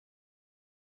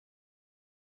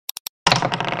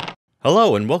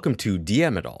Hello and welcome to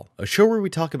DM It All, a show where we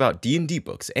talk about D&D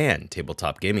books and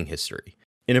tabletop gaming history.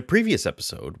 In a previous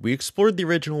episode, we explored the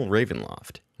original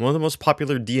Ravenloft, one of the most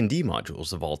popular D&D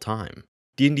modules of all time.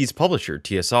 D&D's publisher,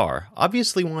 TSR,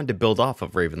 obviously wanted to build off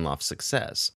of Ravenloft's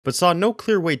success, but saw no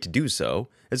clear way to do so,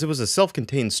 as it was a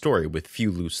self-contained story with few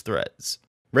loose threads.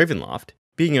 Ravenloft,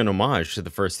 being an homage to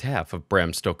the first half of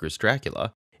Bram Stoker's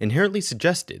Dracula, inherently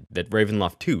suggested that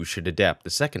Ravenloft 2 should adapt the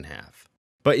second half.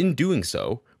 But in doing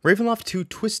so, Ravenloft 2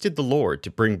 twisted the lore to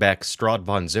bring back Strahd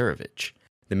von Zarovich,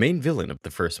 the main villain of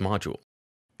the first module.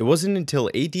 It wasn't until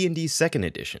AD&D 2nd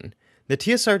edition that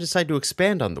TSR decided to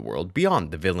expand on the world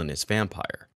beyond the villainous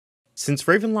vampire. Since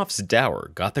Ravenloft's dour,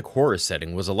 gothic horror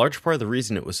setting was a large part of the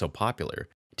reason it was so popular,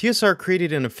 TSR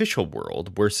created an official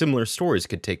world where similar stories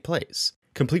could take place,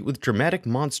 complete with dramatic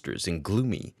monsters and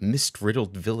gloomy,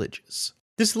 mist-riddled villages.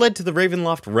 This led to the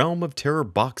Ravenloft Realm of Terror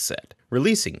box set,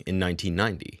 releasing in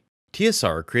 1990.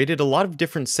 TSR created a lot of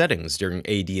different settings during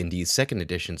AD&D's 2nd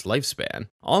edition's lifespan,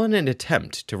 all in an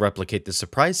attempt to replicate the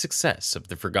surprise success of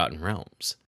the Forgotten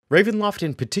Realms. Ravenloft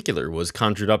in particular was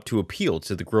conjured up to appeal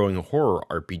to the growing horror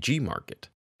RPG market.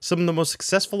 Some of the most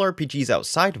successful RPGs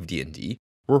outside of D&D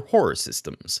were horror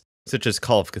systems, such as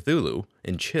Call of Cthulhu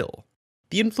and Chill.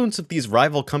 The influence of these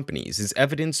rival companies is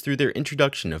evidenced through their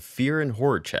introduction of fear and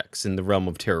horror checks in the Realm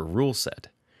of Terror rule set.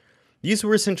 These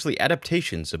were essentially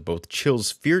adaptations of both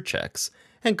Chill's fear checks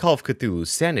and Call of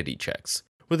Cthulhu's sanity checks,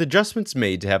 with adjustments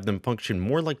made to have them function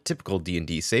more like typical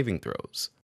D&D saving throws.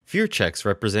 Fear checks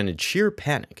represented sheer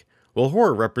panic, while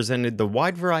horror represented the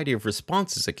wide variety of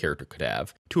responses a character could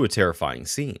have to a terrifying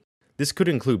scene. This could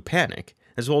include panic,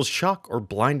 as well as shock or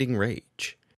blinding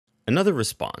rage. Another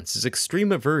response is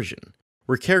extreme aversion,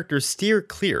 where characters steer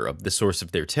clear of the source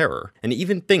of their terror, and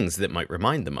even things that might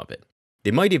remind them of it.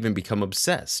 They might even become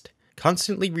obsessed,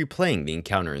 constantly replaying the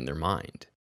encounter in their mind.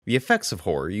 The effects of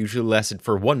horror usually lasted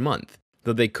for 1 month,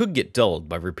 though they could get dulled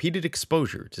by repeated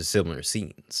exposure to similar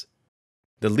scenes.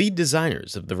 The lead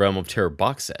designers of the Realm of Terror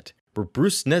box set were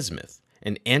Bruce Nesmith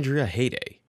and Andria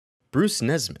Hayday. Bruce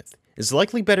Nesmith is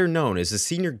likely better known as a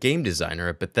senior game designer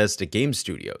at Bethesda Game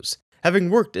Studios,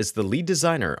 having worked as the lead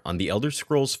designer on The Elder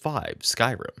Scrolls V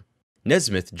Skyrim.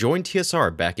 Nesmith joined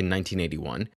TSR back in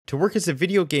 1981 to work as a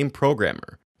video game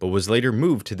programmer, but was later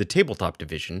moved to the tabletop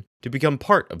division to become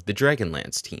part of the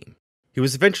Dragonlance team. He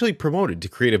was eventually promoted to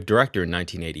creative director in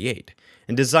 1988,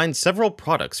 and designed several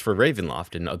products for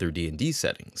Ravenloft and other D&D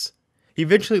settings. He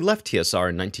eventually left TSR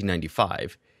in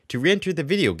 1995 to re-enter the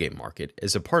video game market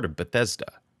as a part of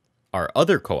Bethesda. Our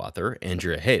other co-author,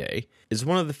 Andria Hayday, is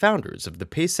one of the founders of the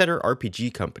Pacesetter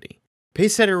RPG company.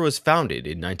 Pacesetter was founded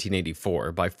in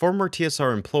 1984 by former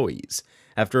TSR employees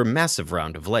after a massive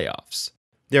round of layoffs.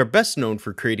 They are best known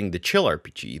for creating the Chill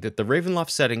RPG that the Ravenloft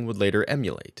setting would later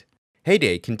emulate.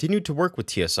 Hayday continued to work with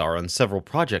TSR on several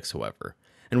projects, however,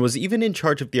 and was even in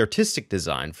charge of the artistic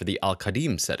design for the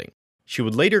Al-Qadim setting. She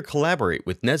would later collaborate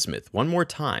with Nesmith one more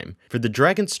time for the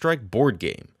Dragon Strike board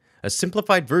game, a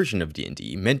simplified version of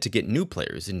D&D meant to get new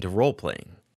players into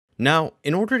role-playing. Now,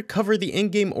 in order to cover the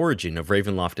in-game origin of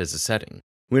Ravenloft as a setting,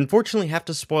 we unfortunately have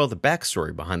to spoil the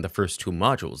backstory behind the first 2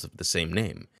 modules of the same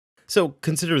name, so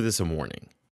consider this a warning.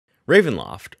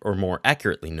 Ravenloft, or more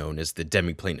accurately known as the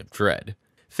Demiplane of Dread,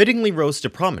 fittingly rose to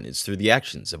prominence through the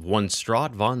actions of one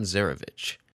Strahd von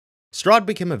Zarovich. Strahd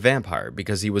became a vampire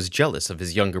because he was jealous of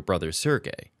his younger brother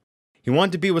Sergei. He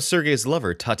wanted to be with Sergei's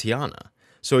lover Tatiana,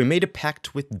 so he made a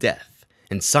pact with death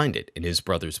and signed it in his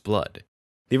brother's blood.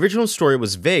 The original story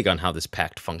was vague on how this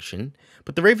pact functioned,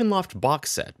 but the Ravenloft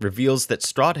box set reveals that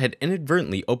Strahd had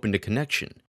inadvertently opened a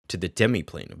connection to the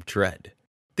Demiplane of Dread.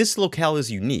 This locale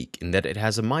is unique in that it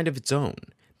has a mind of its own,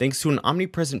 thanks to an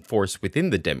omnipresent force within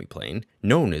the Demiplane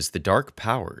known as the Dark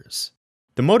Powers.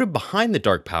 The motive behind the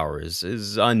Dark Powers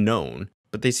is unknown,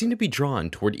 but they seem to be drawn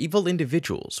toward evil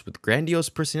individuals with grandiose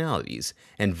personalities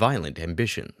and violent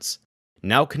ambitions.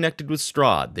 Now connected with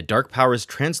Strahd, the Dark Powers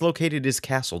translocated his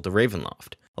castle to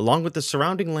Ravenloft, along with the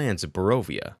surrounding lands of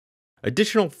Barovia.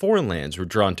 Additional foreign lands were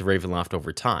drawn to Ravenloft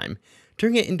over time,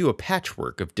 turning it into a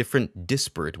patchwork of different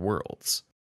disparate worlds.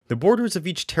 The borders of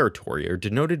each territory are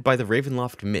denoted by the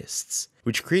Ravenloft mists,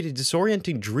 which create a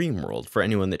disorienting dream world for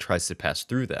anyone that tries to pass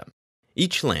through them.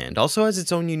 Each land also has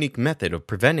its own unique method of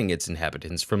preventing its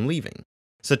inhabitants from leaving,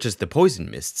 such as the poison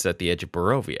mists at the edge of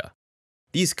Barovia.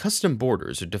 These custom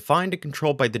borders are defined and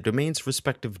controlled by the domain's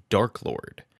respective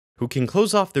Darklord, who can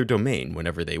close off their domain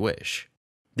whenever they wish.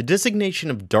 The designation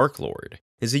of Darklord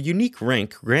is a unique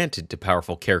rank granted to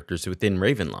powerful characters within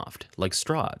Ravenloft, like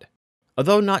Strahd.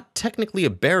 Although not technically a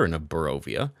baron of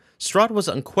Barovia, Strahd was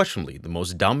unquestionably the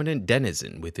most dominant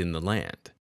denizen within the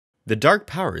land. The Dark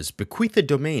Powers bequeath a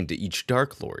domain to each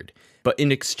Darklord, but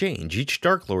in exchange, each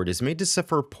Darklord is made to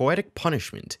suffer poetic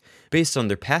punishment based on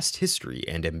their past history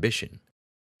and ambition.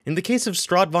 In the case of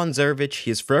Strahd von Zarovich,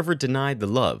 he is forever denied the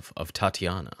love of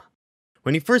Tatiana.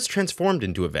 When he first transformed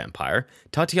into a vampire,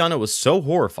 Tatiana was so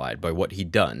horrified by what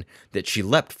he'd done that she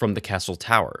leapt from the castle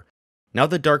tower. Now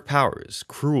the Dark Powers,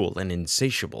 cruel and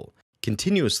insatiable,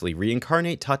 continuously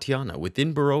reincarnate Tatiana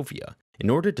within Barovia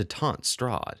in order to taunt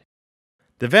Strahd.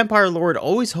 The Vampire Lord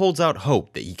always holds out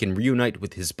hope that he can reunite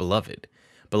with his beloved,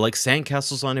 but like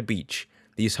sandcastles on a beach,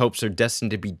 these hopes are destined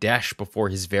to be dashed before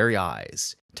his very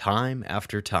eyes, time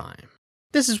after time.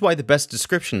 This is why the best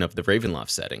description of the Ravenloft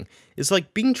setting is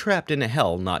like being trapped in a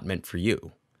hell not meant for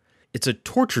you. It's a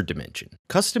torture dimension,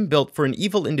 custom built for an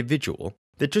evil individual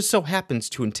that just so happens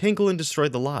to entangle and destroy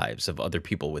the lives of other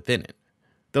people within it.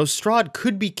 Though Strahd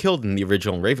could be killed in the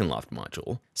original Ravenloft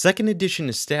module, 2nd edition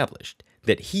established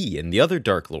that he and the other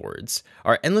Dark Lords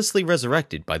are endlessly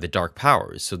resurrected by the Dark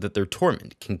Powers so that their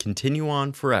torment can continue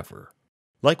on forever.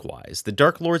 Likewise, the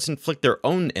Dark Lords inflict their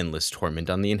own endless torment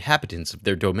on the inhabitants of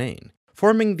their domain,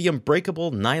 forming the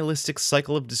unbreakable nihilistic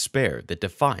cycle of despair that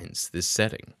defines this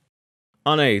setting.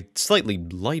 On a slightly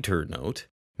lighter note,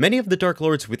 many of the Dark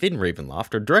Lords within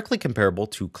Ravenloft are directly comparable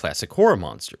to classic horror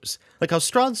monsters, like how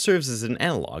Strahd serves as an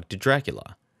analog to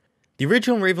Dracula. The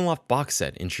original Ravenloft box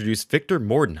set introduced Victor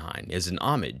Mordenheim as an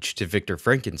homage to Victor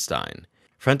Frankenstein,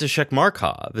 František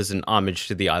Markov as an homage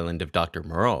to the island of Dr.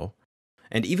 Moreau,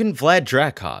 and even Vlad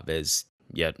Drakov as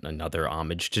yet another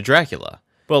homage to Dracula.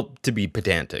 Well, to be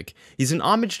pedantic, he's an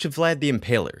homage to Vlad the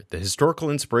Impaler, the historical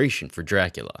inspiration for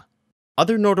Dracula.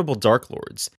 Other notable Dark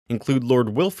Lords include Lord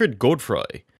Wilfred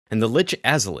Godefroy and the Lich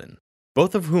Azalin,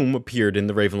 both of whom appeared in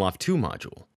the Ravenloft 2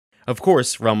 module. Of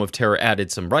course, Realm of Terror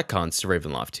added some retcons to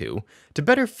Ravenloft 2 to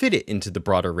better fit it into the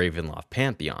broader Ravenloft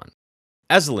pantheon.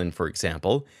 Azalin, for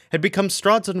example, had become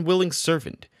Strahd's unwilling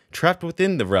servant, trapped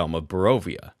within the realm of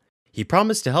Barovia. He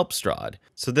promised to help Strahd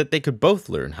so that they could both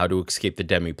learn how to escape the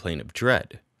demiplane of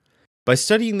dread. By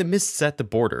studying the mists at the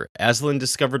border, Azalin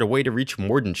discovered a way to reach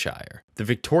Mordenshire, the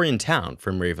Victorian town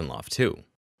from Ravenloft 2.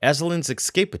 Azalin's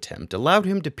escape attempt allowed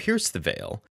him to pierce the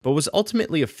veil, but was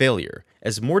ultimately a failure,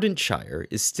 as Mordenshire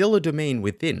is still a domain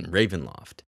within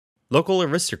Ravenloft. Local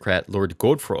aristocrat Lord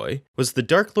Godefroy was the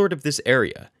Dark Lord of this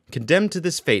area, condemned to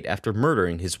this fate after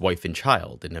murdering his wife and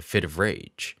child in a fit of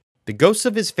rage. The ghosts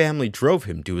of his family drove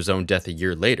him to his own death a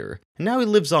year later, and now he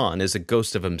lives on as a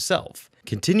ghost of himself,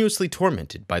 continuously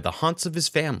tormented by the haunts of his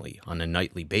family on a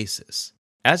nightly basis.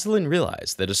 Azalin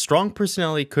realized that a strong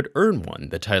personality could earn one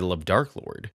the title of Dark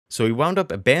Lord, so he wound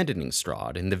up abandoning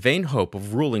Strahd in the vain hope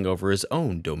of ruling over his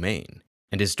own domain.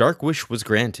 And his dark wish was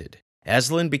granted.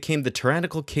 Azalin became the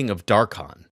tyrannical king of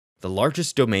Darkon, the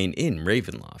largest domain in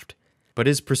Ravenloft. But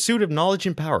his pursuit of knowledge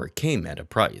and power came at a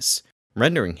price,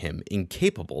 rendering him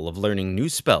incapable of learning new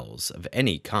spells of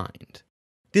any kind.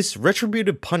 This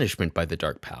retributive punishment by the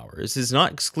Dark Powers is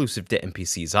not exclusive to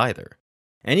NPCs either.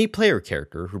 Any player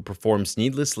character who performs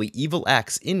needlessly evil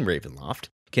acts in Ravenloft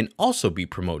can also be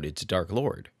promoted to Dark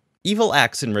Lord. Evil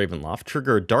acts in Ravenloft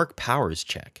trigger a Dark Powers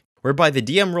check, whereby the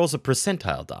DM rolls a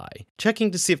percentile die,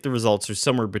 checking to see if the results are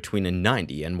somewhere between a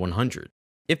 90 and 100.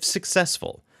 If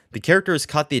successful, the character has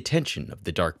caught the attention of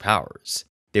the Dark Powers.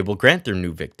 They will grant their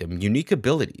new victim unique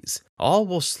abilities, all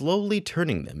while slowly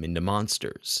turning them into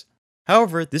monsters.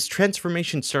 However, this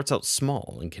transformation starts out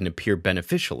small and can appear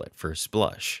beneficial at first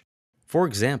blush. For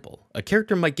example, a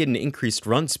character might get an increased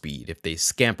run speed if they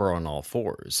scamper on all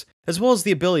fours, as well as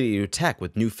the ability to attack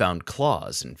with newfound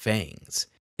claws and fangs.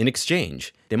 In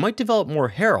exchange, they might develop more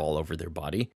hair all over their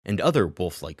body and other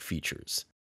wolf-like features.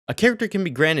 A character can be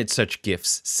granted such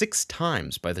gifts 6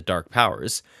 times by the Dark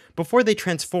Powers before they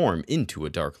transform into a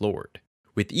Dark Lord.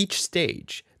 With each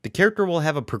stage, the character will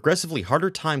have a progressively harder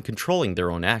time controlling their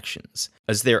own actions,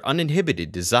 as their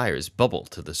uninhibited desires bubble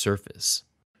to the surface.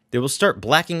 They will start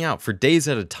blacking out for days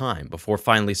at a time before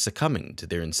finally succumbing to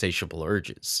their insatiable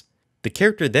urges. The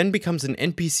character then becomes an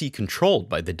NPC controlled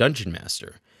by the Dungeon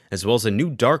Master, as well as a new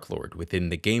Dark Lord within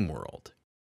the game world.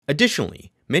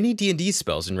 Additionally, many D&D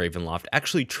spells in Ravenloft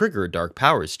actually trigger a Dark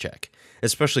Powers check,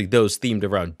 especially those themed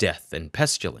around death and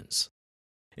pestilence.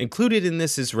 Included in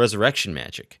this is resurrection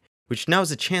magic, which now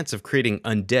has a chance of creating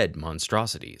undead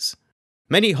monstrosities.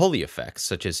 Many holy effects,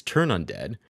 such as Turn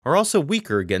Undead, are also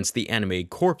weaker against the animated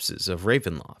corpses of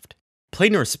Ravenloft.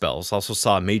 Planar spells also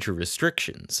saw major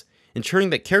restrictions,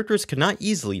 ensuring that characters could not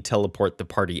easily teleport the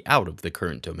party out of the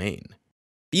current domain.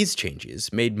 These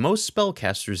changes made most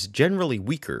spellcasters generally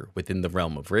weaker within the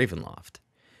realm of Ravenloft,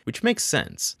 which makes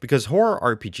sense because horror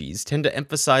RPGs tend to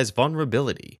emphasize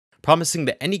vulnerability, promising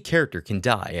that any character can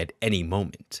die at any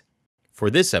moment. For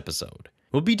this episode,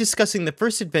 we'll be discussing the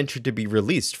first adventure to be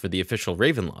released for the official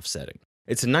Ravenloft setting.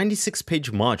 It's a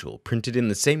 96-page module printed in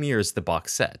the same year as the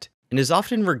box set, and is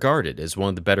often regarded as one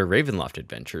of the better Ravenloft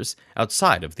adventures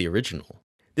outside of the original.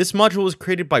 This module was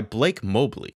created by Blake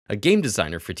Mobley, a game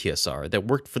designer for TSR that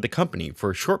worked for the company for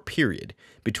a short period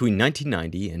between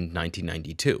 1990 and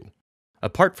 1992.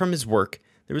 Apart from his work,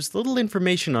 there is little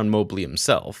information on Mobley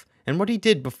himself and what he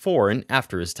did before and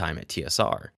after his time at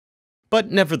TSR.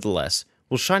 But nevertheless,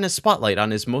 we'll shine a spotlight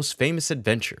on his most famous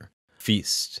adventure,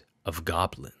 Feast of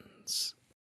Goblyns.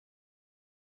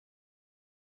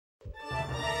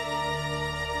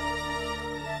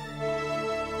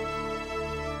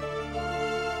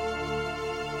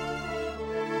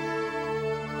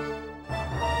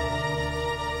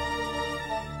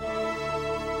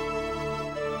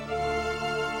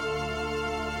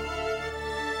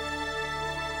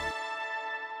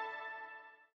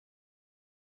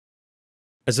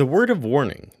 As a word of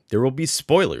warning, there will be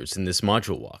spoilers in this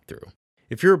module walkthrough.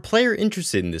 If you're a player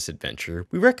interested in this adventure,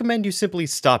 we recommend you simply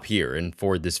stop here and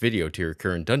forward this video to your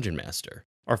current Dungeon Master.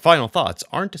 Our final thoughts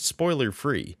aren't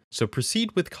spoiler-free, so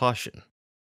proceed with caution.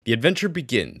 The adventure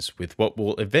begins with what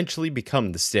will eventually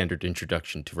become the standard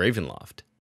introduction to Ravenloft.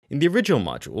 In the original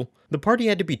module, the party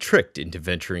had to be tricked into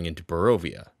venturing into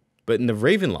Barovia, but in the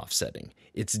Ravenloft setting,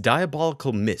 its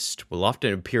diabolical mist will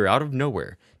often appear out of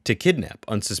nowhere to kidnap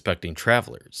unsuspecting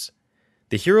travelers.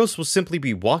 The heroes will simply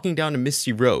be walking down a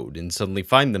misty road and suddenly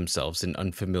find themselves in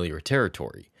unfamiliar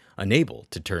territory, unable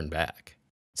to turn back.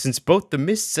 Since both the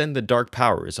mists and the dark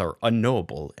powers are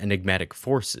unknowable, enigmatic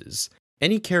forces,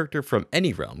 any character from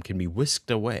any realm can be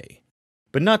whisked away.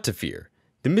 But not to fear,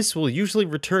 the mists will usually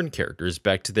return characters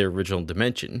back to their original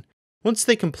dimension once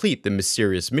they complete the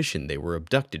mysterious mission they were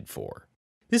abducted for.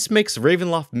 This makes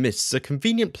Ravenloft Mists a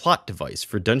convenient plot device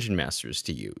for Dungeon Masters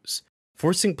to use,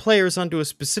 forcing players onto a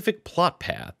specific plot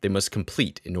path they must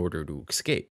complete in order to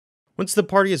escape. Once the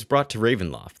party is brought to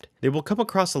Ravenloft, they will come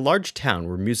across a large town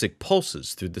where music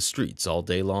pulses through the streets all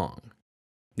day long.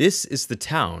 This is the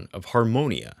town of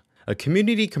Harmonia, a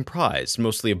community comprised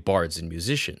mostly of bards and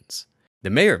musicians. The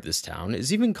mayor of this town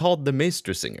is even called the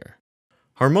Maestersinger.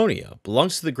 Harmonia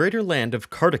belongs to the greater land of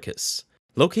Kartakass,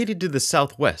 located to the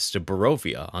southwest of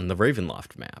Barovia on the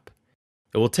Ravenloft map.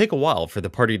 It will take a while for the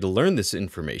party to learn this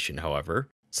information, however,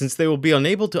 since they will be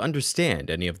unable to understand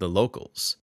any of the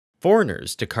locals.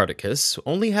 Foreigners to Kartakass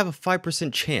only have a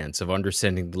 5% chance of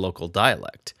understanding the local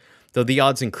dialect, though the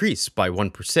odds increase by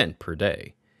 1% per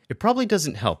day. It probably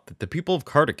doesn't help that the people of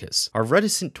Kartakass are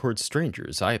reticent towards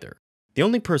strangers either. The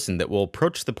only person that will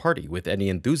approach the party with any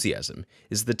enthusiasm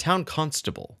is the town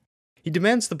constable. He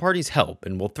demands the party's help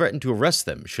and will threaten to arrest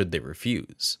them should they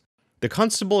refuse. The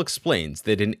constable explains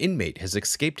that an inmate has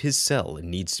escaped his cell and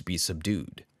needs to be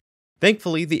subdued.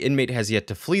 Thankfully, the inmate has yet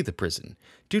to flee the prison,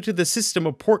 due to the system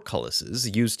of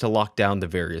portcullises used to lock down the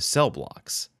various cell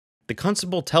blocks. The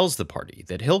constable tells the party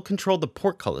that he'll control the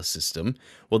portcullis system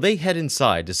while they head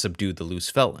inside to subdue the loose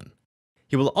felon.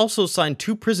 He will also assign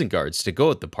 2 prison guards to go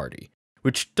with the party,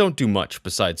 which don't do much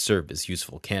besides serve as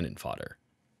useful cannon fodder.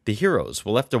 The heroes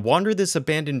will have to wander this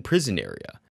abandoned prison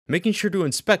area, making sure to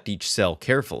inspect each cell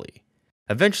carefully.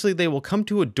 Eventually, they will come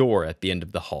to a door at the end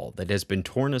of the hall that has been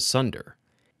torn asunder.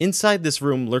 Inside this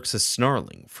room lurks a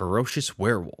snarling, ferocious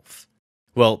werewolf.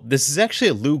 Well, this is actually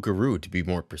a loup-garou to be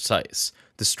more precise,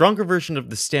 the stronger version of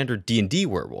the standard D&D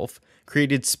werewolf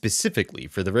created specifically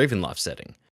for the Ravenloft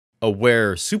setting. A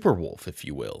were-superwolf, if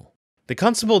you will. The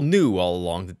constable knew all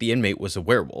along that the inmate was a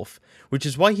werewolf, which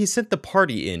is why he sent the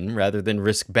party in rather than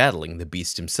risk battling the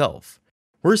beast himself.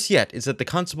 Worse yet is that the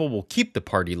constable will keep the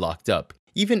party locked up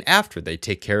even after they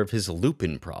take care of his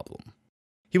lupin problem.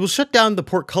 He will shut down the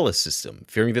portcullis system,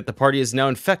 fearing that the party is now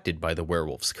infected by the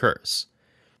werewolf's curse.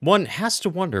 One has to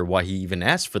wonder why he even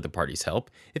asked for the party's help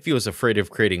if he was afraid of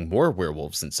creating more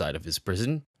werewolves inside of his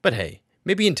prison, but hey,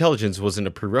 maybe intelligence wasn't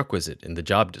a prerequisite in the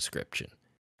job description.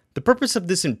 The purpose of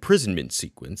this imprisonment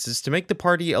sequence is to make the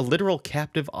party a literal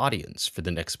captive audience for the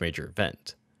next major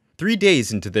event. 3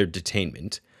 days into their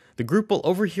detainment, the group will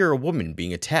overhear a woman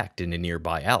being attacked in a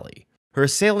nearby alley. Her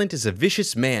assailant is a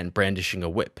vicious man brandishing a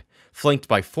whip, flanked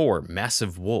by 4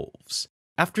 massive wolves.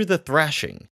 After the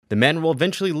thrashing, the man will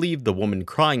eventually leave the woman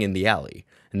crying in the alley,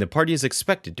 and the party is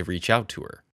expected to reach out to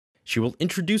her. She will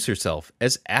introduce herself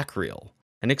as Acriel,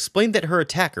 and explain that her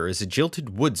attacker is a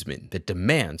jilted woodsman that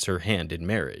demands her hand in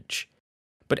marriage.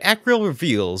 But Acriel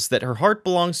reveals that her heart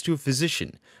belongs to a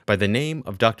physician by the name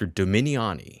of Dr.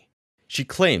 Dominiani. She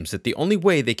claims that the only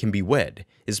way they can be wed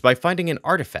is by finding an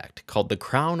artifact called the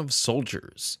Crown of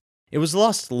Soldiers. It was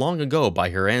lost long ago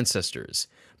by her ancestors,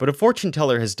 but a fortune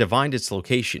teller has divined its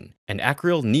location, and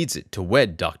Acriel needs it to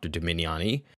wed Dr.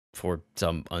 Dominiani, for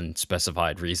some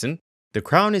unspecified reason. The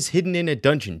crown is hidden in a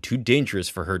dungeon too dangerous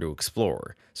for her to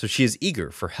explore, so she is eager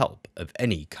for help of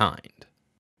any kind.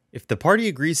 If the party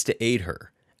agrees to aid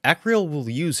her, Acriel will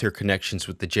use her connections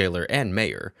with the jailer and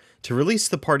mayor to release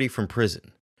the party from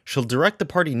prison. She'll direct the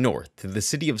party north to the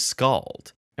city of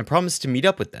Scald, and promise to meet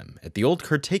up with them at the old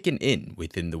Kartakass Inn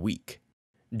within the week.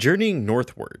 Journeying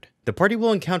northward, the party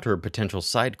will encounter a potential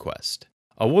side quest.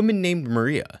 A woman named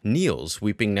Maria kneels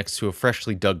weeping next to a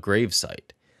freshly dug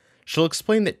gravesite. She'll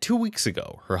explain that 2 weeks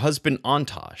ago, her husband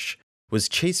Antosh was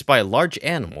chased by a large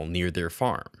animal near their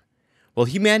farm. While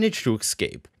he managed to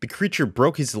escape, the creature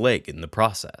broke his leg in the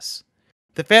process.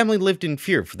 The family lived in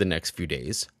fear for the next few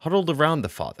days, huddled around the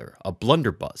father, a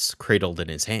blunderbuss cradled in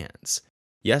his hands.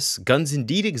 Yes, guns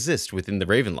indeed exist within the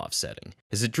Ravenloft setting,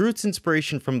 as it drew its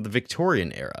inspiration from the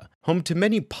Victorian era, home to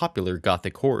many popular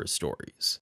gothic horror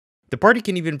stories. The party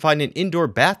can even find an indoor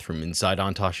bathroom inside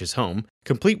Antosh's home,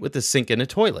 complete with a sink and a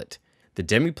toilet. The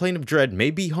demiplane of dread may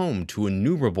be home to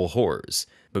innumerable horrors,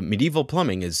 but medieval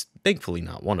plumbing is thankfully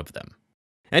not one of them.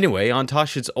 Anyway,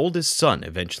 Antosh's oldest son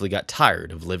eventually got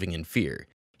tired of living in fear.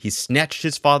 He snatched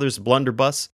his father's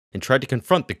blunderbuss and tried to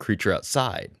confront the creature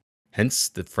outside, hence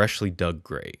the freshly dug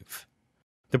grave.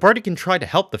 The party can try to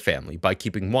help the family by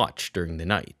keeping watch during the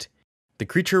night. The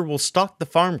creature will stalk the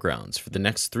farm grounds for the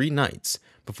next 3 nights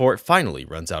before it finally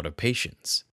runs out of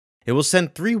patience. It will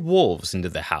send 3 wolves into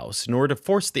the house in order to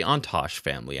force the Antosh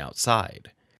family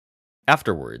outside.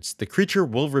 Afterwards, the creature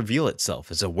will reveal itself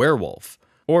as a werewolf,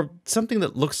 or something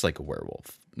that looks like a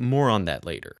werewolf. More on that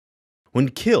later. When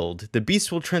killed, the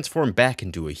beast will transform back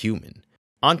into a human.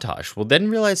 Antosh will then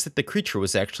realize that the creature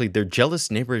was actually their jealous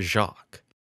neighbor Jacques.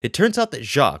 It turns out that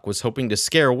Jacques was hoping to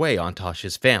scare away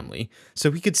Antosh's family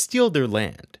so he could steal their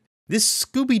land. This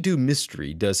Scooby-Doo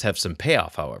mystery does have some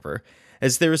payoff, however,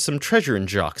 as there is some treasure in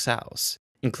Jacques' house.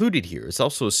 Included here is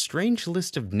also a strange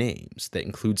list of names that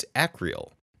includes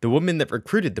Acriel, the woman that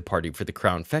recruited the party for the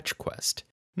Crown Fetch quest.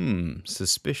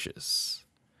 Suspicious.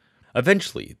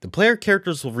 Eventually, the player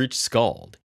characters will reach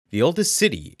Scald, the oldest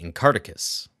city in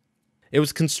Kartakass. It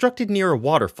was constructed near a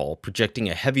waterfall projecting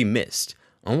a heavy mist,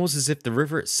 almost as if the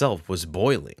river itself was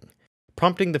boiling,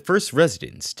 prompting the first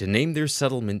residents to name their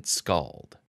settlement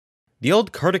Scald. The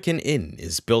old Kartakass Inn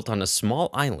is built on a small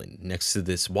island next to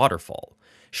this waterfall,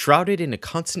 shrouded in a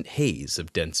constant haze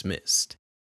of dense mist.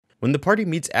 When the party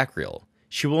meets Acriel,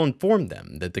 she will inform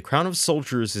them that the Crown of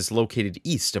Soldiers is located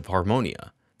east of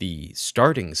Harmonia, the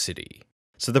starting city,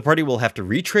 so the party will have to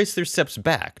retrace their steps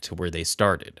back to where they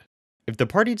started. If the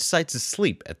party decides to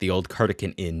sleep at the old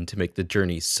Kartakass Inn to make the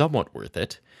journey somewhat worth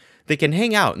it, they can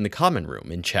hang out in the common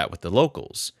room and chat with the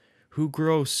locals, who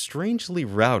grow strangely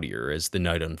rowdier as the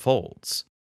night unfolds.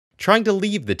 Trying to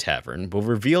leave the tavern will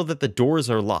reveal that the doors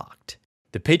are locked.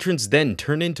 The patrons then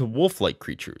turn into wolf-like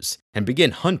creatures and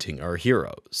begin hunting our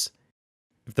heroes.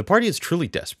 If the party is truly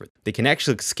desperate, they can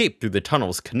actually escape through the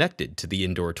tunnels connected to the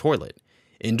indoor toilet.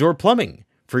 Indoor plumbing,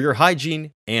 for your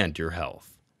hygiene and your health.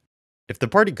 If the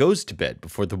party goes to bed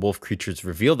before the wolf creatures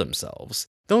reveal themselves,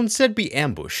 they'll instead be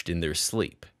ambushed in their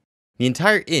sleep. The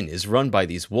entire inn is run by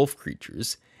these wolf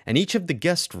creatures, and each of the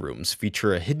guest rooms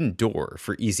feature a hidden door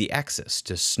for easy access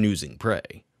to snoozing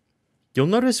prey. You'll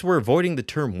notice we're avoiding the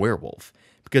term werewolf,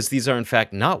 because these are in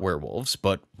fact not werewolves,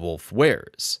 but wolf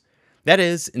wares. That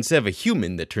is, instead of a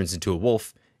human that turns into a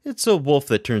wolf, it's a wolf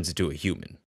that turns into a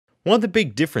human. One of the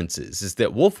big differences is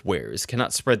that wolf wares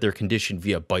cannot spread their condition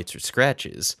via bites or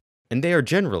scratches, and they are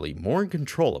generally more in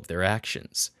control of their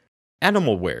actions.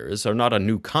 Animal wares are not a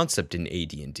new concept in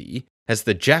AD&D, as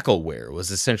the Jekyll ware was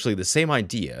essentially the same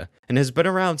idea and has been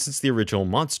around since the original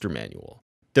Monster Manual.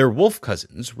 Their wolf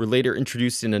cousins were later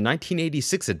introduced in a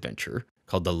 1986 adventure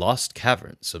called The Lost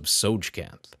Caverns of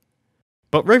Sojkamp.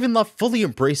 But Ravenloft fully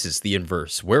embraces the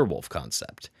inverse werewolf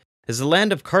concept, as the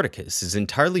land of Kartakass is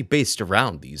entirely based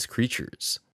around these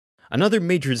creatures. Another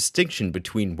major distinction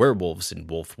between werewolves and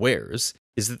wolf wares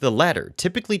is that the latter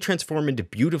typically transform into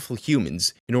beautiful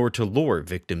humans in order to lure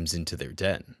victims into their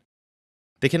den.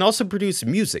 They can also produce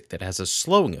music that has a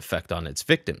slowing effect on its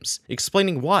victims,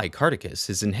 explaining why Kartakass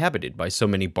is inhabited by so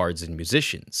many bards and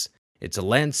musicians. It's a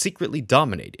land secretly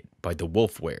dominated by the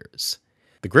wolf wares.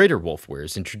 The greater wolf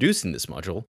wares introduced in this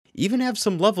module even have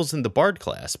some levels in the bard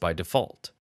class by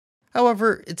default.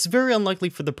 However, it's very unlikely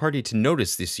for the party to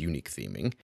notice this unique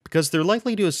theming, because they're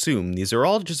likely to assume these are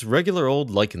all just regular old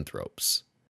lycanthropes.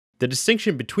 The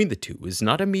distinction between the two is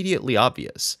not immediately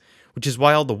obvious, which is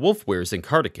why all the wolf wares in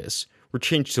Kartakass were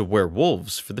changed to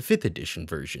werewolves for the 5th edition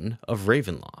version of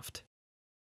Ravenloft.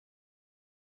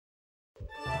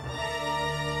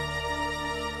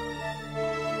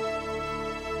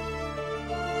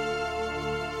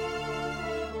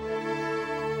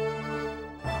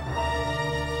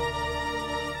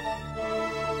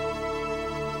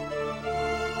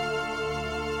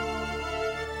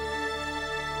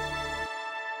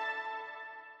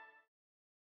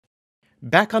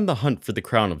 Back on the hunt for the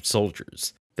Crown of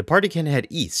Soldiers, the party can head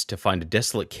east to find a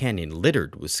desolate canyon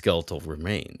littered with skeletal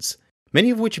remains,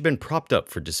 many of which have been propped up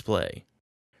for display.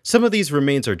 Some of these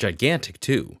remains are gigantic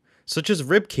too, such as a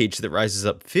ribcage that rises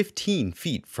up 15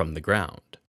 feet from the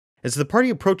ground. As the party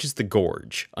approaches the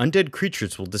gorge, undead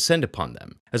creatures will descend upon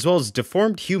them, as well as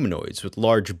deformed humanoids with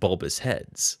large bulbous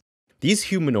heads. These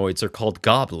humanoids are called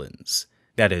Goblyns,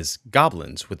 that is,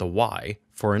 goblins with a Y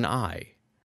for an eye.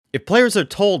 If players are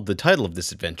told the title of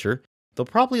this adventure, they'll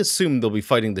probably assume they'll be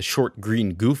fighting the short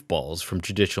green goofballs from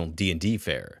traditional D&D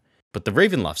fare, but the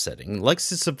Ravenloft setting likes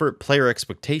to subvert player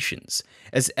expectations,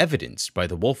 as evidenced by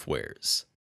the wolf wares.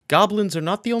 Goblins are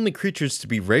not the only creatures to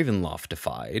be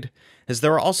Ravenloft-ified, as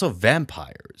there are also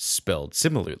vampires, spelled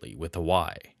similarly with a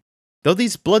Y. Though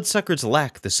these bloodsuckers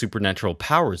lack the supernatural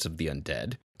powers of the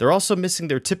undead, they're also missing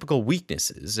their typical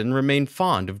weaknesses and remain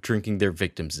fond of drinking their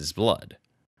victims' blood.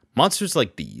 Monsters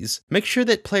like these make sure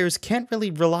that players can't really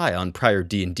rely on prior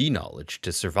D&D knowledge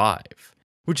to survive,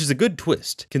 which is a good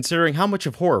twist considering how much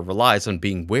of horror relies on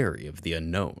being wary of the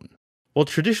unknown. While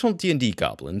traditional D&D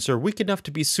goblins are weak enough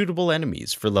to be suitable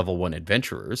enemies for level 1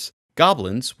 adventurers,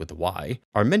 goblins, with a Y,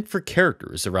 are meant for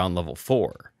characters around level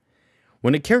 4.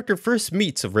 When a character first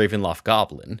meets a Ravenloft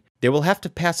goblin, they will have to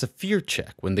pass a fear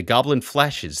check when the goblin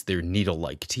flashes their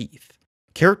needle-like teeth.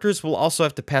 Characters will also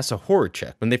have to pass a horror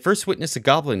check when they first witness a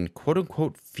goblin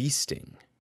quote-unquote feasting.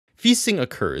 Feasting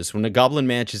occurs when a goblin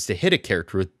manages to hit a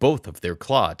character with both of their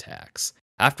claw attacks.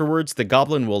 Afterwards, the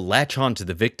goblin will latch on to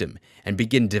the victim and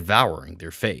begin devouring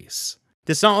their face.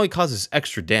 This not only causes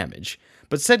extra damage,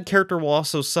 but said character will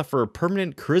also suffer a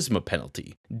permanent charisma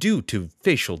penalty due to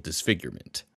facial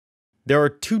disfigurement. There are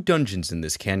 2 dungeons in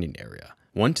this canyon area,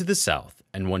 one to the south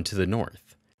and one to the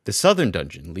north. The southern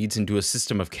dungeon leads into a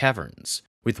system of caverns,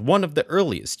 with one of the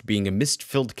earliest being a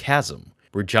mist-filled chasm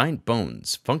where giant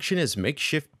bones function as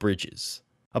makeshift bridges.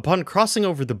 Upon crossing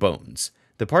over the bones,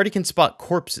 the party can spot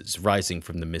corpses rising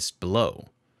from the mist below.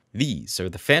 These are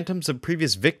the phantoms of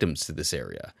previous victims to this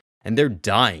area, and they're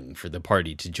dying for the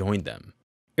party to join them.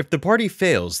 If the party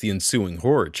fails the ensuing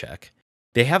horror check,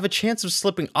 they have a chance of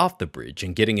slipping off the bridge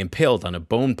and getting impaled on a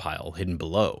bone pile hidden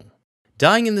below.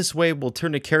 Dying in this way will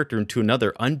turn a character into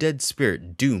another undead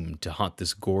spirit doomed to haunt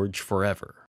this gorge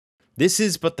forever. This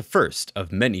is but the first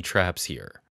of many traps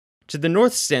here. To the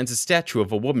north stands a statue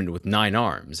of a woman with 9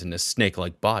 arms and a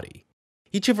snake-like body.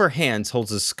 Each of her hands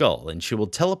holds a skull, and she will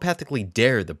telepathically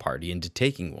dare the party into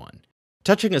taking one.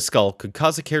 Touching a skull could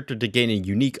cause a character to gain a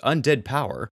unique undead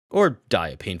power, or die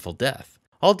a painful death,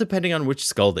 all depending on which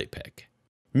skull they pick.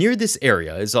 Near this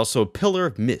area is also a pillar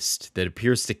of mist that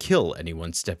appears to kill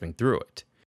anyone stepping through it.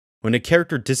 When a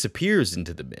character disappears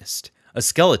into the mist, a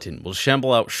skeleton will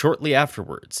shamble out shortly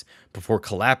afterwards, before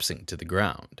collapsing to the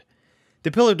ground.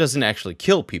 The pillar doesn't actually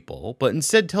kill people, but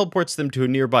instead teleports them to a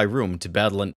nearby room to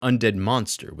battle an undead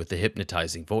monster with a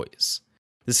hypnotizing voice.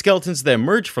 The skeletons that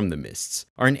emerge from the mists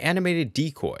are an animated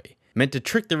decoy, meant to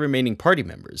trick the remaining party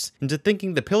members into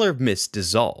thinking the pillar of mist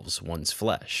dissolves one's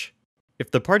flesh. If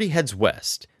the party heads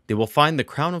west, they will find the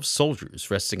Crown of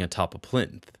Soldiers resting atop a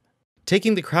plinth.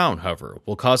 Taking the crown, however,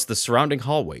 will cause the surrounding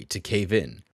hallway to cave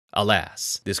in.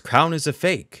 Alas, this crown is a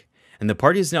fake, and the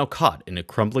party is now caught in a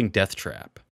crumbling death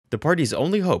trap. The party's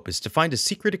only hope is to find a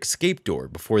secret escape door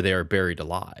before they are buried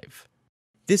alive.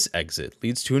 This exit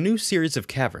leads to a new series of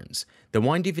caverns that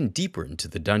wind even deeper into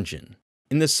the dungeon.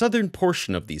 In the southern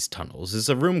portion of these tunnels is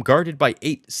a room guarded by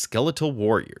 8 skeletal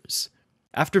warriors.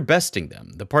 After besting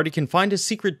them, the party can find a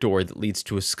secret door that leads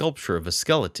to a sculpture of a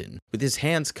skeleton with his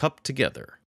hands cupped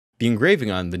together. The engraving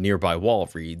on the nearby wall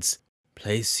reads,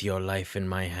 "Place your life in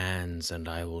my hands and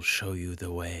I will show you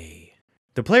the way."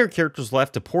 The player characters will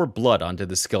have to pour blood onto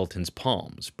the skeleton's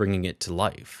palms, bringing it to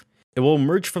life. It will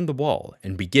emerge from the wall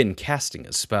and begin casting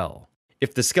a spell.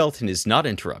 If the skeleton is not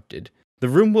interrupted, the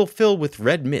room will fill with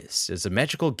red mist as a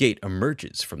magical gate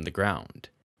emerges from the ground.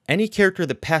 Any character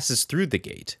that passes through the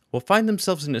gate will find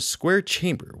themselves in a square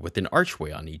chamber with an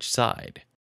archway on each side.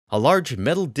 A large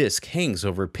metal disc hangs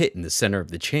over a pit in the center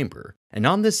of the chamber, and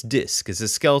on this disc is a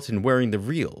skeleton wearing the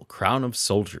real Crown of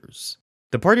Soldiers.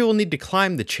 The party will need to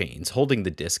climb the chains holding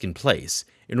the disc in place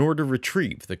in order to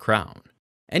retrieve the crown.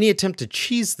 Any attempt to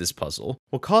cheese this puzzle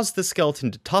will cause the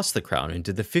skeleton to toss the crown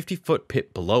into the 50-foot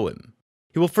pit below him.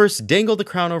 He will first dangle the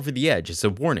crown over the edge as a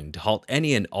warning to halt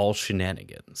any and all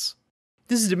shenanigans.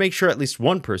 This is to make sure at least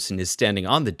one person is standing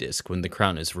on the disc when the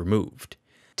crown is removed.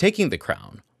 Taking the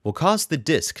crown will cause the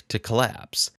disc to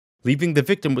collapse, leaving the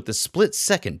victim with a split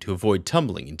second to avoid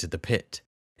tumbling into the pit.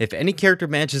 If any character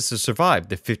manages to survive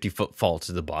the 50-foot fall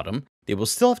to the bottom, they will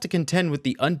still have to contend with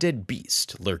the undead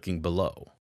beast lurking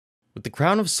below. With the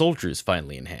Crown of Soldiers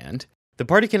finally in hand, The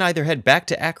party can either head back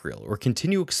to Akriel or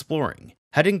continue exploring,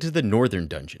 heading to the northern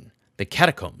dungeon, the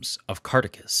Catacombs of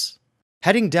Kartakass.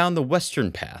 Heading down the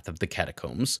western path of the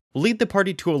catacombs will lead the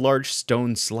party to a large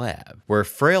stone slab, where a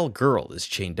frail girl is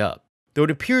chained up. Though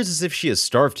it appears as if she has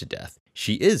starved to death,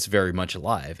 she is very much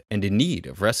alive and in need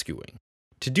of rescuing.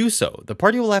 To do so, the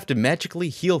party will have to magically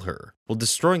heal her while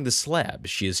destroying the slab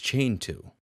she is chained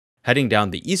to. Heading down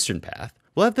the eastern path,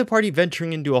 we'll have the party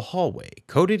venturing into a hallway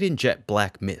coated in jet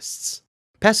black mists.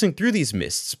 Passing through these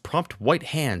mists prompt white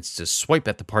hands to swipe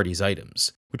at the party's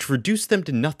items, which reduce them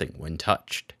to nothing when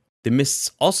touched. The mists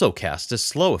also cast a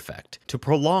slow effect to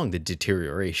prolong the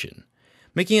deterioration,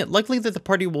 making it likely that the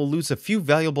party will lose a few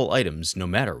valuable items no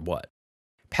matter what.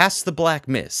 Past the black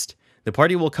mist, the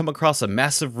party will come across a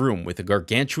massive room with a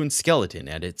gargantuan skeleton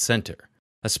at its center.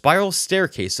 A spiral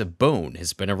staircase of bone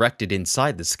has been erected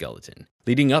inside the skeleton,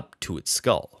 leading up to its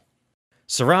skull.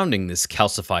 Surrounding this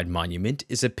calcified monument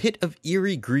is a pit of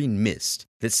eerie green mist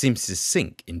that seems to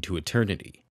sink into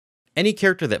eternity. Any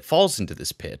character that falls into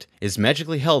this pit is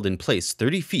magically held in place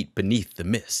 30 feet beneath the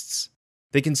mists.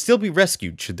 They can still be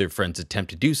rescued should their friends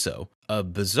attempt to do so, a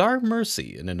bizarre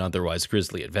mercy in an otherwise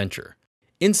grisly adventure.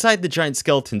 Inside the giant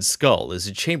skeleton's skull is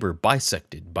a chamber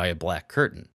bisected by a black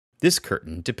curtain. This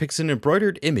curtain depicts an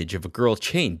embroidered image of a girl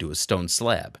chained to a stone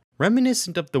slab,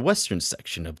 reminiscent of the western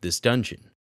section of this dungeon.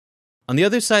 On the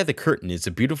other side of the curtain is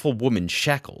a beautiful woman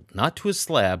shackled, not to a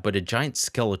slab, but a giant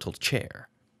skeletal chair.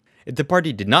 If the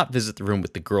party did not visit the room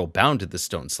with the girl bound to the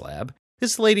stone slab,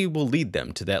 this lady will lead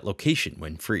them to that location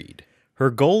when freed. Her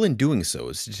goal in doing so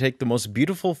is to take the most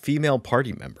beautiful female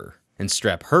party member and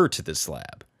strap her to the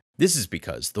slab. This is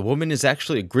because the woman is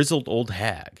actually a grizzled old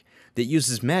hag that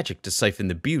uses magic to siphon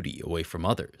the beauty away from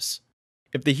others.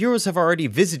 If the heroes have already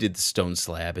visited the stone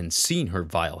slab and seen her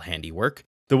vile handiwork,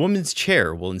 the woman's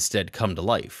chair will instead come to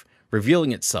life,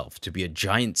 revealing itself to be a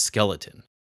giant skeleton.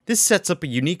 This sets up a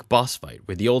unique boss fight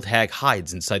where the old hag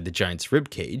hides inside the giant's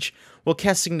ribcage while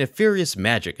casting nefarious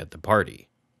magic at the party.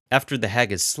 After the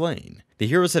hag is slain, the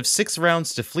heroes have 6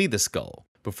 rounds to flee the skull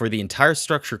before the entire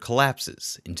structure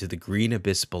collapses into the green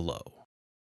abyss below.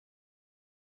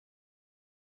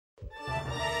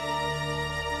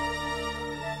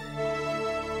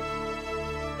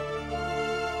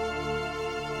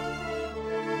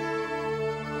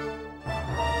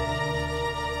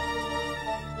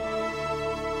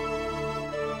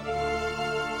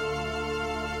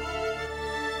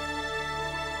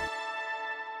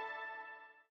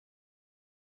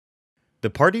 The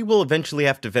party will eventually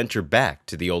have to venture back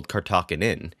to the old Kartakass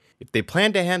Inn if they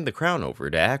plan to hand the crown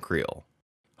over to Akriel.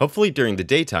 Hopefully during the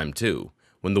daytime too,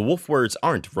 when the wolf warriors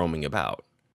aren't roaming about.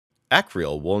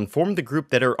 Akriel will inform the group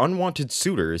that her unwanted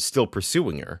suitor is still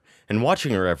pursuing her and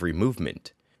watching her every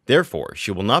movement. Therefore,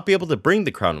 she will not be able to bring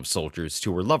the crown of soldiers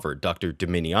to her lover, Dr.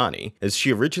 Dominiani, as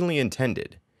she originally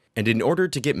intended. And in order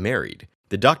to get married,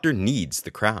 the doctor needs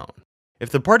the crown. If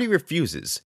the party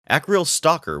refuses, Akriel's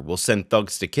stalker will send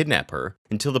thugs to kidnap her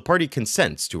until the party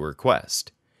consents to her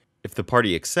quest. If the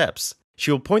party accepts, she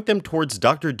will point them towards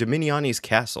Dr. Dominiani's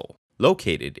castle,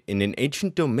 located in an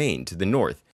ancient domain to the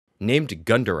north named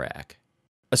Gundarak.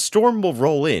 A storm will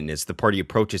roll in as the party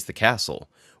approaches the castle,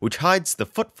 which hides the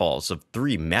footfalls of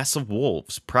 3 massive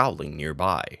wolves prowling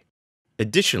nearby.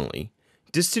 Additionally,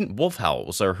 distant wolf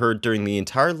howls are heard during the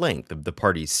entire length of the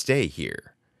party's stay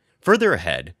here. Further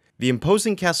ahead, the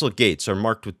imposing castle gates are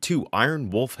marked with 2 iron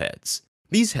wolf heads.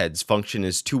 These heads function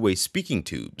as 2-way speaking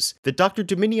tubes that Dr.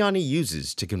 Dominiani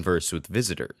uses to converse with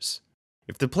visitors.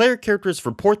 If the player characters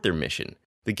report their mission,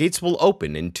 the gates will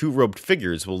open and 2 robed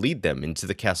figures will lead them into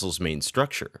the castle's main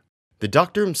structure. The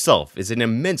doctor himself is an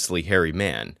immensely hairy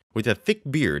man with a thick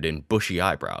beard and bushy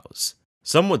eyebrows.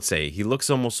 Some would say he looks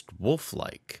almost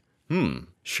wolf-like.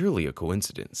 Surely a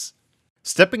coincidence.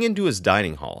 Stepping into his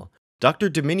dining hall,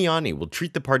 Dr. Dominiani will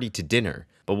treat the party to dinner,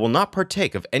 but will not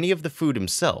partake of any of the food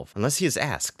himself unless he is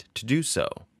asked to do so.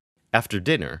 After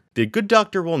dinner, the good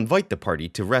doctor will invite the party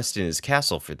to rest in his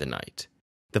castle for the night.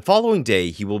 The following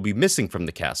day, he will be missing from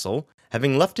the castle,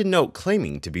 having left a note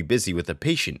claiming to be busy with a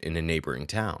patient in a neighboring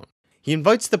town. He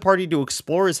invites the party to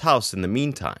explore his house in the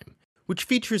meantime, which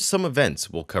features some events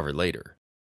we'll cover later.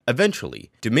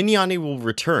 Eventually, Dominiani will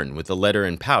return with a letter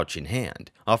and pouch in hand,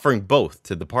 offering both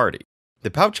to the party. The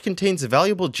pouch contains a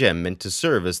valuable gem meant to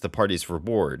serve as the party's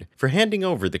reward for handing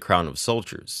over the crown of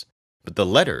soldiers. But the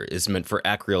letter is meant for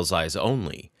Akriel's eyes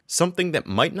only, something that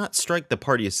might not strike the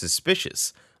party as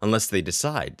suspicious unless they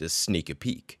decide to sneak a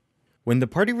peek. When the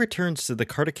party returns to the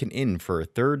Kartakass Inn for a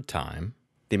 3rd time,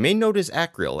 they may notice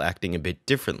Akriel acting a bit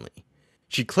differently.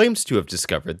 She claims to have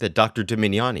discovered that Dr.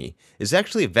 Dominiani is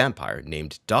actually a vampire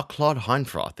named Doclod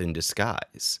Heinfroth in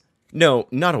disguise. No,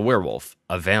 not a werewolf,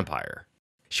 a vampire.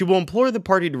 She will implore the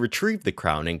party to retrieve the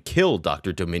crown and kill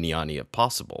Dr. Dominiani if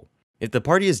possible. If the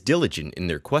party is diligent in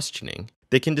their questioning,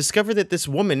 they can discover that this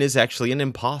woman is actually an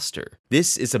imposter.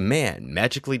 This is a man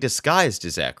magically disguised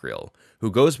as Akriel,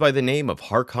 who goes by the name of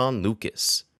Harkon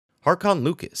Lucas. Harkon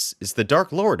Lucas is the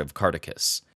Dark Lord of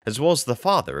Kartakass, as well as the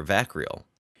father of Akriel.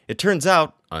 It turns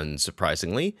out,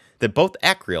 unsurprisingly, that both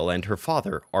Akriel and her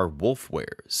father are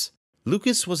wolf-wearers.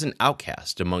 Lucas was an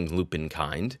outcast among Lupin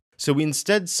kind, so he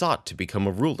instead sought to become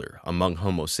a ruler among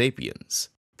Homo sapiens.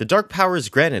 The dark powers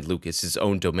granted Lucas his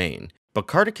own domain, but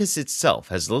Kartakass itself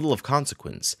has little of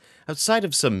consequence outside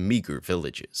of some meager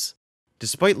villages.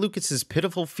 Despite Lucas's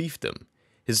pitiful fiefdom,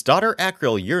 his daughter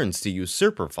Akriel yearns to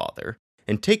usurp her father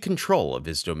and take control of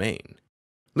his domain.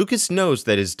 Lucas knows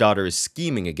that his daughter is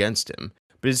scheming against him,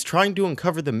 but is trying to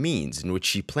uncover the means in which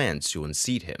she plans to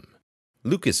unseat him.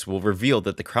 Lucas will reveal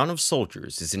that the Crown of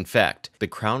Soldiers is in fact the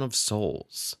Crown of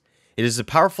Souls. It is a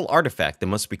powerful artifact that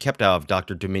must be kept out of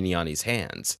Dr. Dominiani's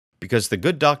hands, because the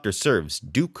good doctor serves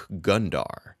Duke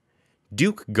Gundar.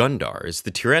 Duke Gundar is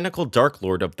the tyrannical Dark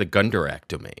Lord of the Gundarak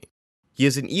domain. He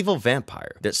is an evil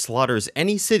vampire that slaughters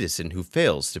any citizen who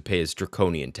fails to pay his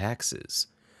draconian taxes.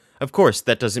 Of course,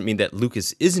 that doesn't mean that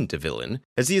Lucas isn't a villain,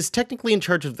 as he is technically in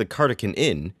charge of the Kartakan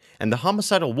Inn and the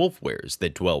homicidal wolf-wearers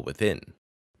that dwell within.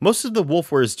 Most of the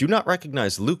wolf-wearers do not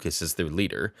recognize Lucas as their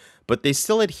leader, but they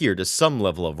still adhere to some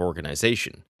level of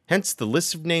organization, hence the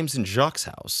list of names in Jacques'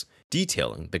 house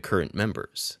detailing the current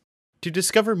members. To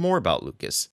discover more about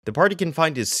Lucas, the party can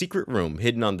find his secret room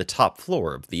hidden on the top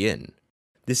floor of the inn.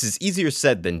 This is easier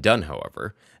said than done,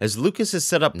 however, as Lucas has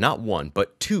set up not one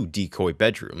but 2 decoy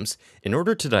bedrooms in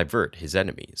order to divert his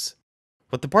enemies.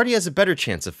 What the party has a better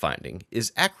chance of finding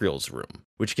is Akriel's room,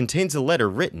 which contains a letter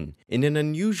written in an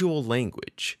unusual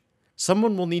language.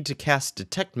 Someone will need to cast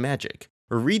Detect Magic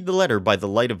or read the letter by the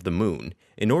light of the moon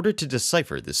in order to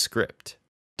decipher this script.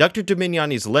 Dr.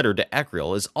 Dominiani's letter to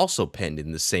Akriel is also penned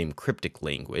in the same cryptic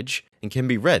language and can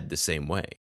be read the same way.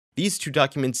 These 2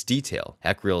 documents detail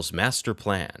Akriel's master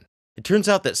plan. It turns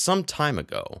out that some time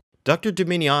ago, Dr.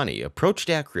 Dominiani approached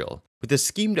Akriel with a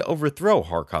scheme to overthrow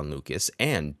Harkon Lucas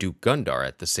and Duke Gundar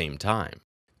at the same time.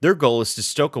 Their goal is to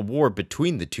stoke a war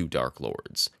between the 2 Dark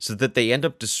Lords, so that they end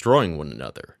up destroying one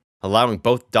another, allowing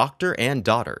both doctor and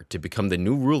daughter to become the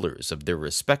new rulers of their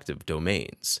respective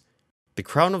domains. The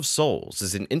Crown of Souls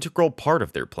is an integral part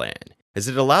of their plan, as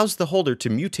it allows the holder to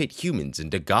mutate humans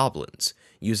into goblins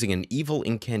using an evil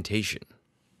incantation.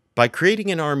 By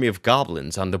creating an army of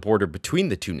goblins on the border between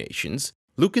the 2 nations,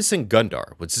 Lucas and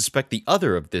Gundar would suspect the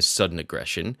other of this sudden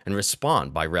aggression and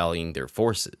respond by rallying their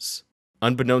forces.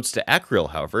 Unbeknownst to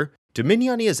Akriel, however,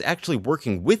 Dominiani is actually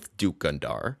working with Duke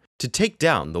Gundar to take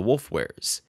down the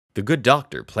Wolf-wearers. The good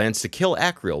doctor plans to kill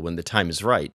Akriel when the time is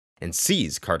right and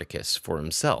seize Kartakass for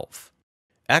himself.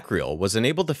 Akriel was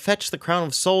unable to fetch the Crown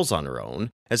of Souls on her own,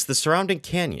 as the surrounding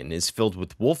canyon is filled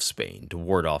with wolfsbane to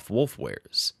ward off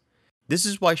wolf-wearers. This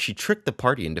is why she tricked the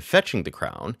party into fetching the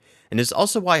crown, and is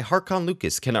also why Harkon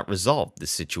Lucas cannot resolve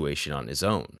this situation on his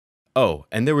own. Oh,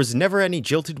 and there was never any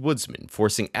jilted woodsman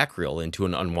forcing Akriel into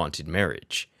an unwanted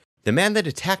marriage. The man that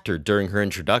attacked her during her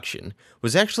introduction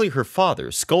was actually her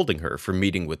father scolding her for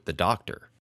meeting with the doctor.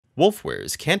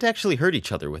 Wolf-wearers can't actually hurt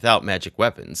each other without magic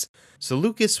weapons, so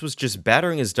Lucas was just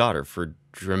battering his daughter for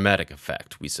dramatic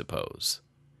effect, we suppose.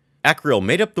 Akriel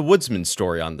made up the woodsman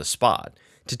story on the spot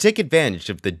to take advantage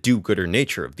of the do-gooder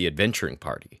nature of the adventuring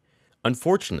party.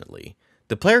 Unfortunately,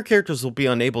 the player characters will be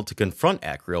unable to confront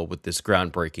Akriel with this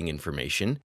groundbreaking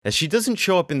information, as she doesn't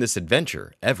show up in this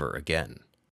adventure ever again.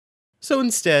 So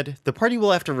instead, the party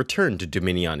will have to return to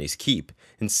Dominiani's keep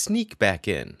and sneak back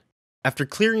in. After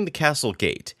clearing the castle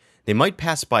gate, they might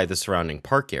pass by the surrounding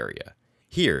park area.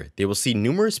 Here, they will see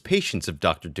numerous patients of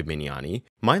Dr. Dominiani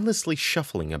mindlessly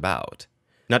shuffling about.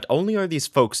 Not only are these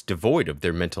folks devoid of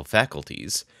their mental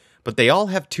faculties, but they all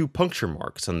have 2 puncture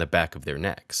marks on the back of their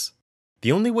necks.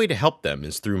 The only way to help them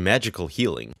is through magical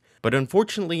healing, but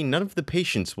unfortunately none of the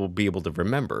patients will be able to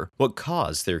remember what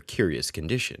caused their curious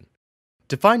condition.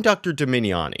 To find Dr.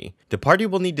 Dominiani, the party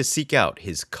will need to seek out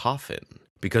his coffin,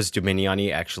 because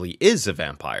Dominiani actually is a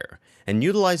vampire, and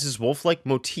utilizes wolf-like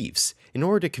motifs in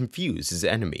order to confuse his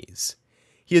enemies.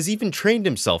 He has even trained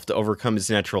himself to overcome his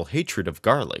natural hatred of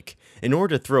garlic in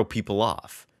order to throw people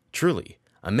off. Truly,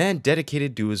 a man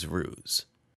dedicated to his ruse.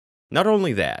 Not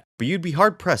only that, but you'd be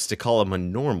hard-pressed to call him a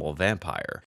normal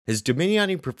vampire, as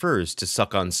Dominiani prefers to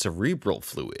suck on cerebral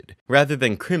fluid rather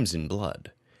than crimson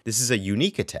blood. This is a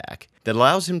unique attack that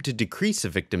allows him to decrease a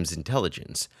victim's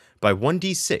intelligence by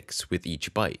 1d6 with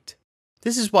each bite.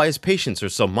 This is why his patients are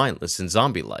so mindless and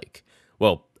zombie-like,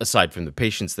 Well, aside from the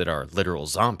patients that are literal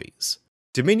zombies.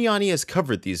 Dominiani has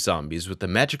covered these zombies with a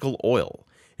magical oil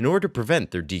in order to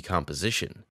prevent their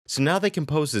decomposition, so now they can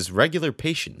pose as regular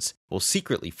patients while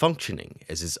secretly functioning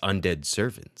as his undead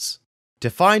servants. To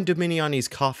find Dominiani's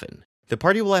coffin, the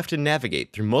party will have to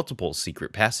navigate through multiple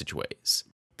secret passageways.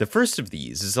 The first of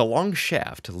these is a long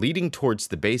shaft leading towards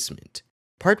the basement.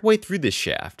 Partway through this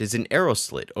shaft is an arrow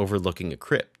slit overlooking a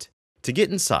crypt. To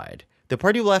get inside, the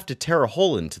party will have to tear a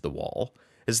hole into the wall,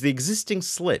 as the existing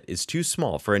slit is too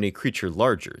small for any creature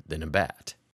larger than a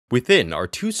bat. Within are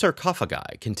 2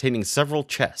 sarcophagi containing several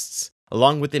chests,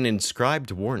 along with an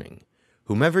inscribed warning.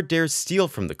 Whomever dares steal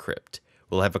from the crypt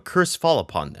will have a curse fall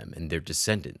upon them and their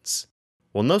descendants.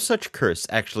 While no such curse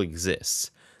actually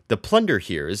exists, the plunder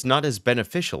here is not as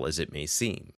beneficial as it may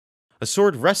seem. A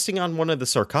sword resting on one of the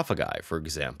sarcophagi, for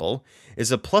example,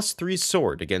 is a +3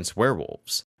 sword against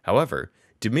werewolves. However,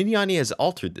 Dominiani has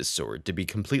altered this sword to be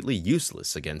completely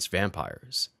useless against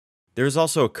vampires. There is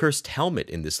also a cursed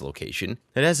helmet in this location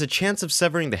that has a chance of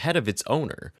severing the head of its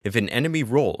owner if an enemy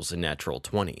rolls a natural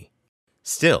 20.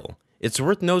 Still, it's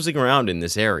worth nosing around in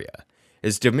this area,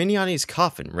 as Dominiani's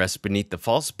coffin rests beneath the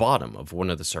false bottom of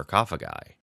one of the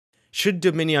sarcophagi. Should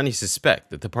Dominiani suspect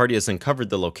that the party has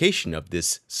uncovered the location of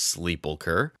this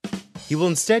sleepulcher, he will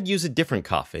instead use a different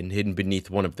coffin hidden beneath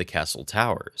one of the castle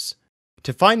towers.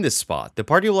 To find this spot, the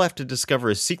party will have to discover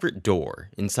a secret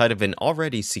door inside of an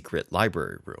already secret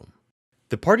library room.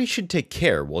 The party should take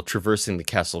care while traversing the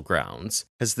castle grounds,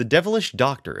 as the devilish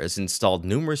doctor has installed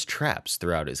numerous traps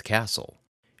throughout his castle.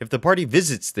 If the party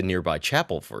visits the nearby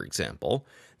chapel, for example,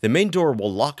 the main door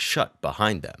will lock shut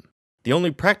behind them. The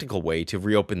only practical way to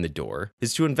reopen the door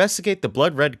is to investigate the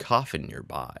blood-red coffin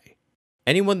nearby.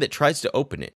 Anyone that tries to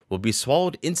open it will be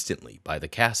swallowed instantly by the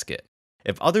casket.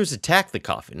 If others attack the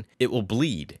coffin, it will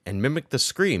bleed and mimic the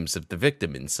screams of the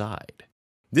victim inside.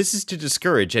 This is to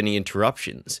discourage any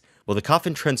interruptions, while the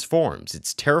coffin transforms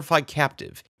its terrified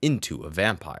captive into a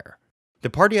vampire. The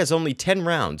party has only 10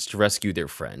 rounds to rescue their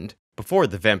friend before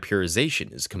the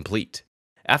vampirization is complete.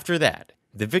 After that,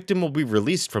 the victim will be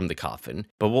released from the coffin,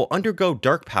 but will undergo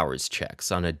dark powers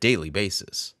checks on a daily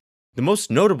basis. The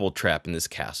most notable trap in this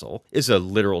castle is a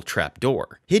literal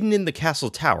trapdoor, hidden in the castle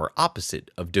tower opposite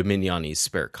of Dominiani's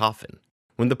spare coffin.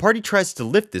 When the party tries to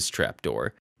lift this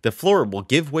trapdoor, the floor will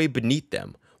give way beneath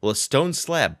them, while a stone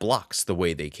slab blocks the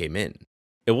way they came in.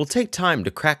 It will take time to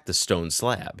crack the stone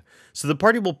slab, so the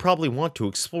party will probably want to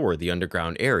explore the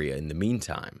underground area in the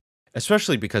meantime,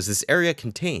 especially because this area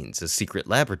contains a secret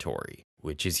laboratory,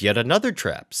 which is yet another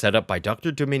trap set up by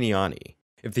Dr. Dominiani.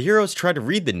 If the heroes try to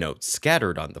read the notes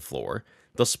scattered on the floor,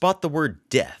 they'll spot the word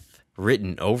death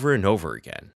written over and over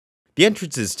again. The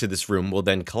entrances to this room will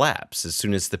then collapse as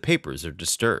soon as the papers are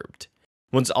disturbed.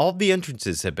 Once all of the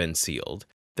entrances have been sealed,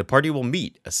 the party will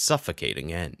meet a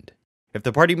suffocating end. If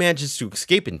the party manages to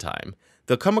escape in time,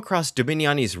 they'll come across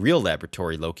Dominiani's real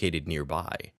laboratory located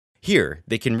nearby. Here,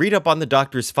 they can read up on the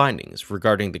doctor's findings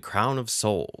regarding the Crown of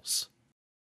Souls.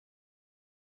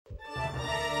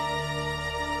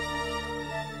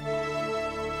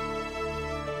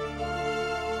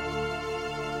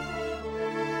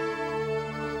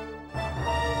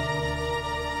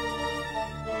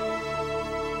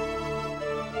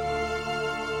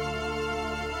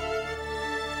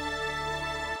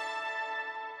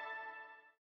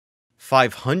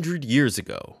 "500 years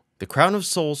ago, the Crown of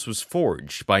Souls was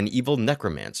forged by an evil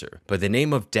necromancer by the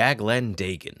name of Daglan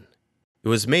Dagon. It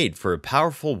was made for a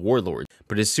powerful warlord,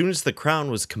 but as soon as the crown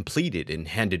was completed and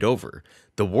handed over,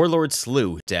 the warlord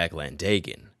slew Daglan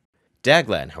Dagon.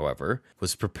 Daglan, however,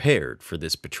 was prepared for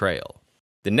this betrayal.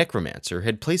 The necromancer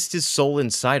had placed his soul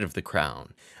inside of the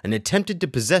crown and attempted to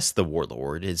possess the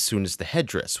warlord as soon as the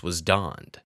headdress was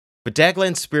donned. But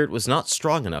Daglan's spirit was not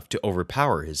strong enough to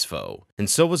overpower his foe, and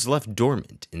so was left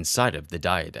dormant inside of the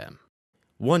diadem.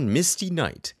 One misty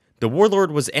night, the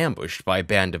warlord was ambushed by a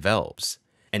band of elves.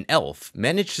 An elf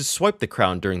managed to swipe the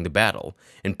crown during the battle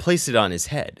and place it on his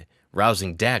head,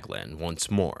 rousing Daglan once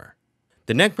more.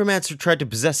 The necromancer tried to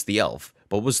possess the elf,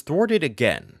 but was thwarted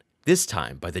again, this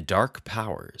time by the dark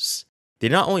powers. They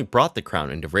not only brought the crown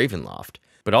into Ravenloft,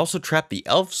 but also trapped the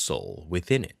elf's soul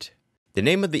within it. The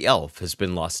name of the elf has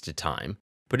been lost to time,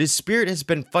 but his spirit has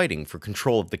been fighting for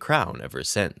control of the crown ever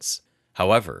since.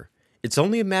 However, it's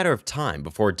only a matter of time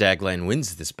before Daglan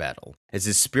wins this battle, as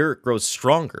his spirit grows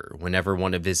stronger whenever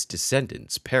one of his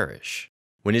descendants perish.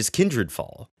 When his kindred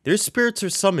fall, their spirits are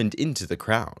summoned into the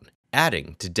crown,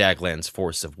 adding to Daglan's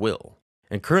force of will.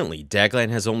 And currently, Daglan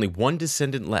has only one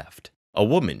descendant left, a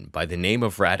woman by the name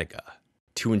of Radiga.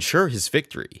 To ensure his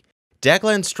victory,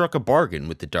 Daglan struck a bargain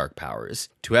with the Dark Powers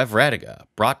to have Radiga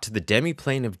brought to the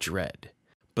demi-plane of Dread.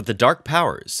 But the Dark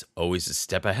Powers, always a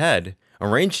step ahead,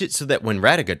 arranged it so that when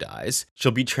Radiga dies,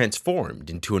 she'll be transformed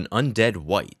into an undead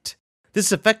wight.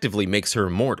 This effectively makes her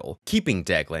immortal, keeping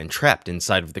Daglan trapped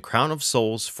inside of the Crown of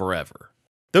Souls forever.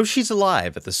 Though she's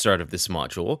alive at the start of this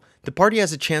module, the party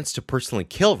has a chance to personally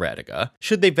kill Radiga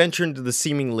should they venture into the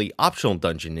seemingly optional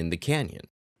dungeon in the canyon.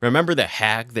 Remember the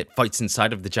hag that fights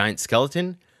inside of the giant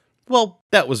skeleton? Well,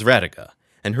 that was Radiga,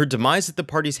 and her demise at the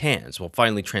party's hands will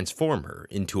finally transform her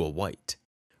into a wight.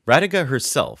 Radiga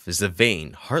herself is a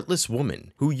vain, heartless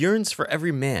woman who yearns for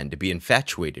every man to be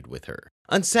infatuated with her,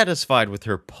 unsatisfied with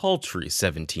her paltry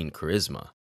 17 charisma.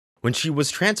 When she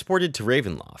was transported to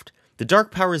Ravenloft, the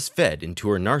dark powers fed into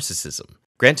her narcissism,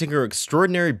 granting her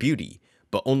extraordinary beauty,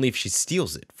 but only if she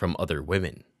steals it from other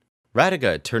women.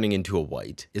 Radiga turning into a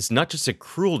wight is not just a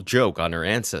cruel joke on her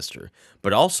ancestor,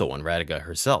 but also on Radiga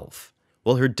herself.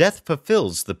 While her death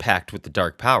fulfills the pact with the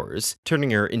dark powers,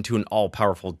 turning her into an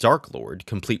all-powerful Darklord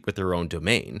complete with her own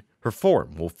domain, her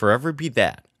form will forever be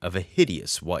that of a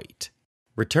hideous wight.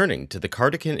 Returning to the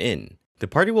Kartakass Inn, the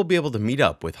party will be able to meet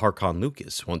up with Harkon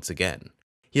Lucas once again.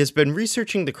 He has been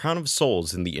researching the Crown of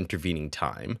Souls in the intervening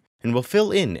time, and will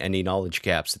fill in any knowledge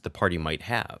gaps that the party might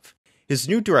have. His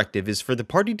new directive is for the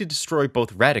party to destroy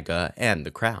both Radiga and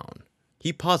the Crown.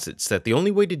 He posits that the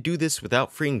only way to do this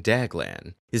without freeing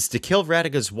Daglan is to kill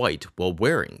Radiga's wight while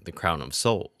wearing the Crown of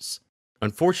Souls.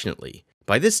 Unfortunately,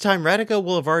 by this time Radiga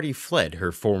will have already fled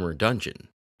her former dungeon.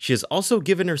 She has also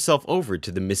given herself over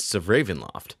to the mists of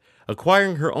Ravenloft,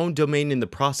 acquiring her own domain in the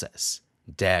process,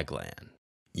 Daglan.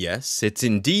 Yes, it's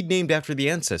indeed named after the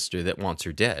ancestor that wants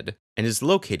her dead, and is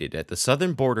located at the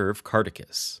southern border of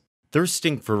Kartakass.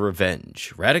 Thirsting for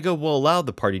revenge, Radiga will allow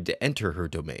the party to enter her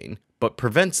domain, but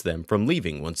prevents them from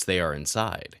leaving once they are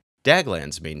inside.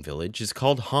 Daglan's main village is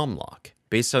called Homlock,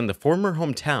 based on the former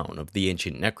hometown of the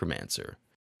ancient necromancer.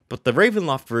 But the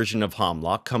Ravenloft version of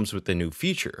Homlock comes with a new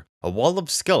feature, a wall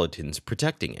of skeletons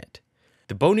protecting it.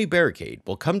 The bony barricade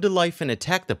will come to life and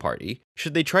attack the party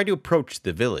should they try to approach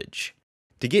the village.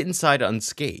 To get inside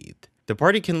unscathed, the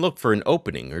party can look for an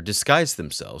opening or disguise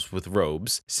themselves with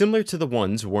robes similar to the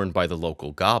ones worn by the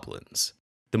local Goblyns.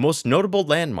 The most notable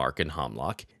landmark in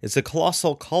Homlock is a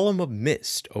colossal column of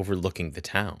mist overlooking the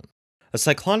town. A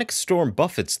cyclonic storm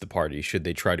buffets the party should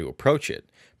they try to approach it,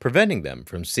 preventing them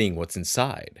from seeing what's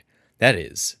inside. That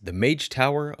is, the Mage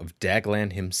Tower of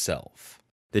Daglan himself.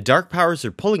 The Dark Powers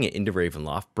are pulling it into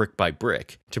Ravenloft brick by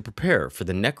brick to prepare for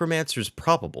the Necromancer's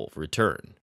probable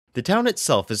return. The town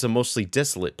itself is a mostly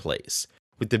desolate place,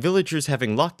 with the villagers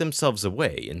having locked themselves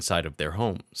away inside of their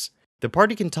homes. The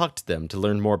party can talk to them to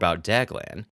learn more about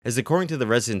Daglan, as according to the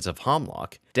residents of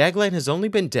Homlock, Daglan has only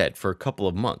been dead for a couple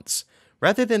of months,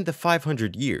 rather than the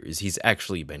 500 years he's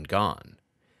actually been gone.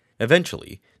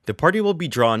 Eventually, the party will be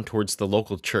drawn towards the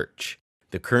local church,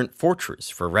 the current fortress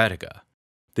for Radiga.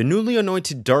 The newly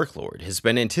anointed Darklord has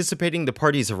been anticipating the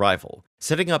party's arrival,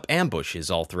 setting up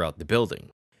ambushes all throughout the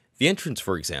building. The entrance,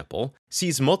 for example,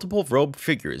 sees multiple robed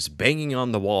figures banging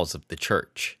on the walls of the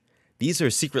church. These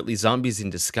are secretly zombies in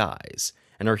disguise,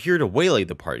 and are here to waylay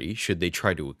the party should they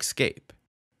try to escape.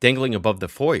 Dangling above the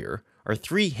foyer are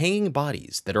 3 hanging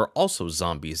bodies that are also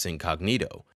zombies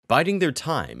incognito, biding their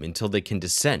time until they can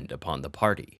descend upon the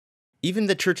party. Even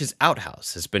the church's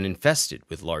outhouse has been infested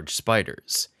with large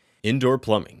spiders. Indoor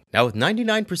plumbing, now with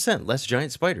 99% less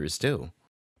giant spiders too.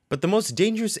 But the most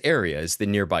dangerous area is the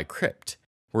nearby crypt,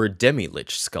 where a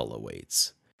demi-lich skull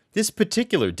awaits. This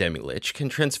particular demi-lich can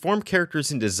transform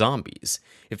characters into zombies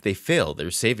if they fail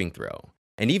their saving throw,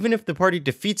 and even if the party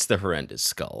defeats the horrendous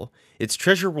skull, its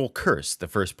treasure will curse the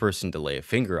first person to lay a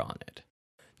finger on it.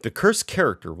 The cursed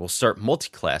character will start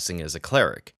multiclassing as a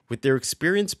cleric, with their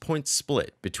experience points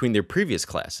split between their previous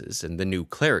classes and the new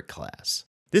cleric class.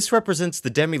 This represents the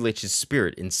demi-lich's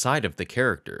spirit inside of the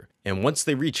character, and once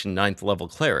they reach a 9th level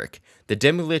cleric, the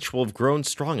demi-lich will have grown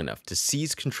strong enough to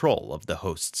seize control of the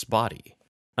host's body.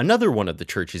 Another one of the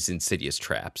church's insidious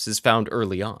traps is found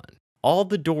early on. All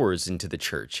the doors into the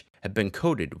church have been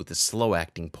coated with a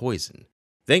slow-acting poison.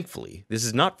 Thankfully, this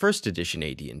is not 1st edition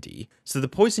AD&D, so the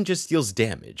poison just deals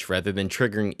damage rather than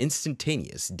triggering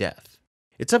instantaneous death.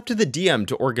 It's up to the DM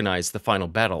to organize the final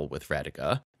battle with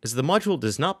Radiga, as the module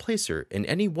does not place her in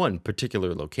any one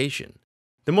particular location.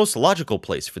 The most logical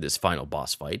place for this final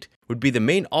boss fight would be the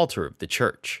main altar of the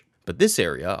church, but this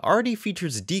area already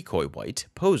features a decoy wight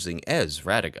posing as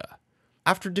Radiga.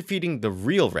 After defeating the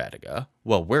real Radiga,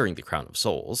 while wearing the Crown of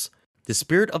Souls, the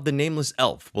spirit of the nameless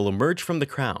elf will emerge from the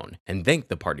crown and thank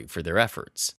the party for their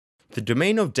efforts. The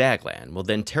domain of Daglan will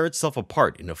then tear itself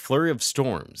apart in a flurry of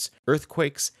storms,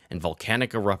 earthquakes, and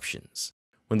volcanic eruptions.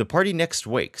 When the party next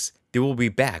wakes, They will be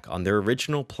back on their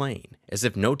original plane, as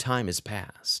if no time has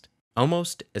passed.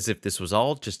 Almost as if this was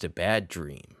all just a bad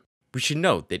dream. We should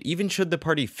note that even should the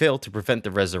party fail to prevent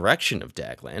the resurrection of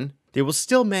Daglan, they will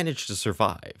still manage to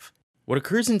survive. What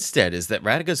occurs instead is that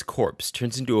Radaga's corpse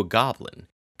turns into a goblin,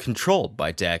 controlled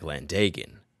by Daglan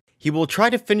Dagon. He will try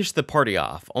to finish the party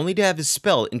off, only to have his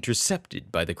spell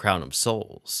intercepted by the Crown of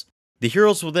Souls. The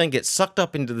heroes will then get sucked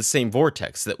up into the same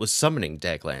vortex that was summoning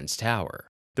Daglan's tower.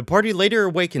 The party later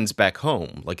awakens back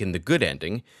home, like in the good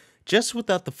ending, just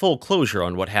without the full closure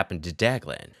on what happened to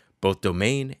Daglan, both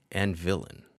domain and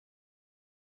villain.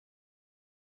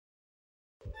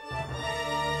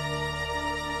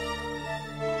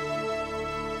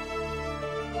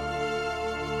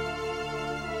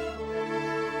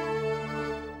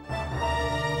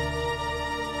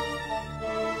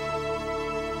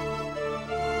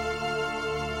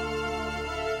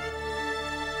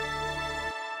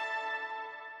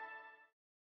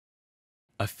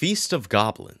 A Feast of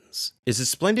Goblyns is a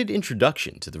splendid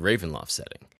introduction to the Ravenloft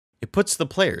setting. It puts the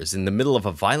players in the middle of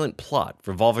a violent plot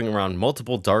revolving around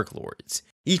multiple Darklords,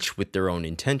 each with their own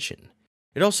intention.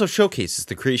 It also showcases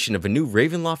the creation of a new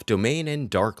Ravenloft domain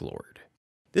and Darklord.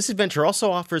 This adventure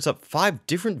also offers up 5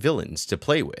 different villains to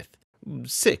play with,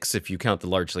 6 if you count the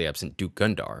largely absent Duke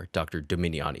Gundar, Dr.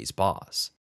 Dominiani's boss.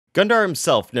 Gundar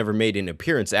himself never made an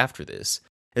appearance after this,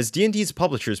 as D&D's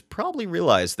publishers probably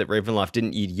realized that Ravenloft didn't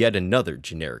need yet another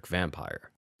generic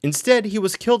vampire. Instead, he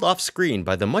was killed off-screen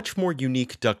by the much more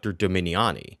unique Dr.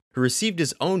 Dominiani, who received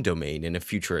his own domain in a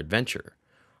future adventure.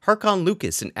 Harkon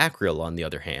Lucas and Akriel, on the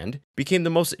other hand, became the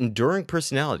most enduring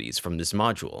personalities from this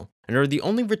module, and are the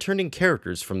only returning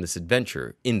characters from this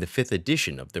adventure in the 5th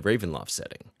edition of the Ravenloft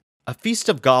setting. A Feast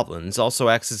of Goblyns also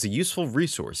acts as a useful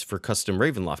resource for custom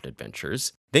Ravenloft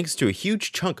adventures, thanks to a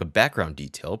huge chunk of background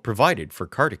detail provided for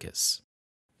Kartakass.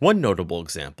 One notable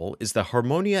example is the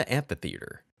Harmonia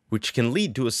Amphitheater, which can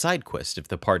lead to a side quest if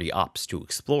the party opts to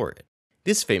explore it.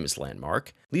 This famous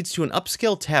landmark leads to an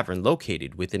upscale tavern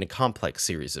located within a complex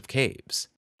series of caves.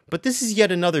 But this is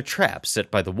yet another trap set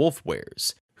by the wolf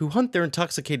wares, who hunt their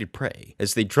intoxicated prey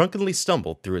as they drunkenly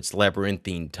stumble through its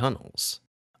labyrinthine tunnels.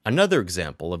 Another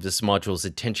example of this module's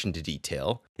attention to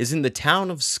detail is in the town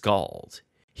of Skald.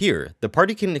 Here, the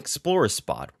party can explore a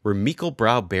spot where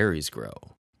Meeklebrow berries grow,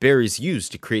 berries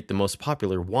used to create the most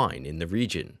popular wine in the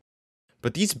region.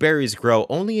 But these berries grow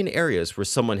only in areas where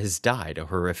someone has died a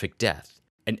horrific death,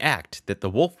 an act that the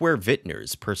Wolfware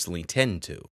vintners personally tend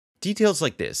to. Details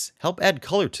like this help add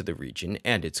color to the region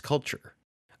and its culture.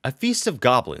 A Feast of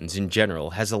Goblyns in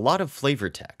general has a lot of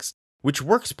flavor text, which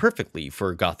works perfectly for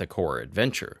a gothic horror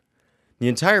adventure. The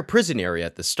entire prison area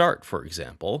at the start, for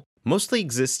example, mostly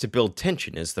exists to build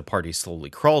tension as the party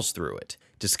slowly crawls through it,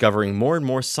 discovering more and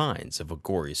more signs of a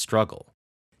gory struggle.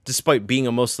 Despite being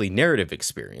a mostly narrative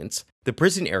experience, the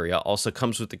prison area also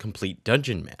comes with a complete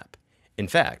dungeon map. In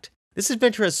fact, this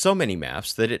adventure has so many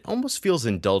maps that it almost feels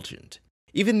indulgent.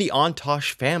 Even the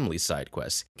Ontosh family side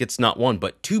quest gets not 1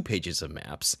 but 2 pages of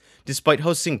maps, despite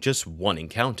hosting just 1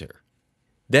 encounter.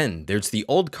 Then there's the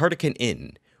Old Kartakass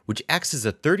Inn, which acts as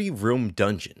a 30-room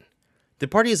dungeon. The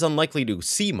party is unlikely to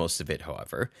see most of it,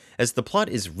 however, as the plot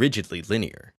is rigidly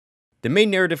linear. The main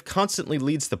narrative constantly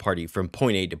leads the party from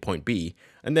point A to point B,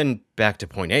 and then back to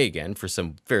point A again for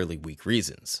some fairly weak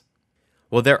reasons.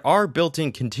 While there are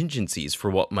built-in contingencies for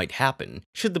what might happen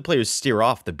should the players steer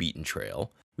off the beaten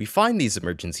trail, we find these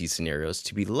emergency scenarios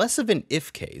to be less of an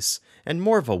if case and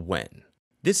more of a when.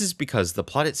 This is because the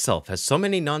plot itself has so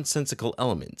many nonsensical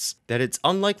elements that it's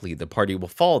unlikely the party will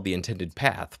follow the intended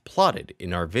path plotted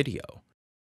in our video.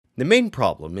 The main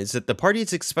problem is that the party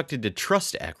is expected to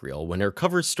trust Akriel when her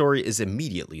cover story is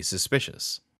immediately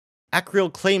suspicious.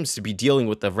 Akriel claims to be dealing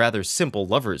with a rather simple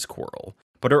lover's quarrel,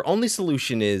 but her only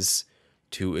solution is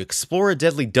to explore a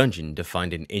deadly dungeon to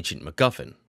find an ancient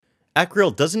MacGuffin.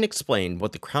 Akriel doesn't explain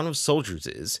what the Crown of Soldiers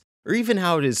is, or even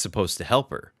how it is supposed to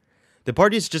help her. The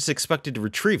party is just expected to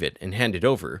retrieve it and hand it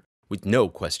over, with no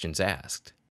questions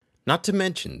asked. Not to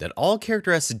mention that all a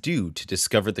character has to do to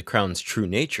discover the crown's true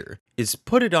nature is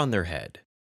put it on their head.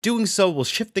 Doing so will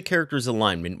shift the character's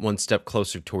alignment 1 step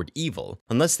closer toward evil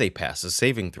unless they pass a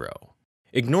saving throw.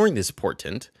 Ignoring this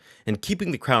portent, and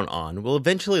keeping the crown on will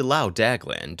eventually allow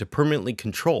Daglan to permanently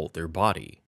control their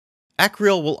body.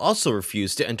 Akriel will also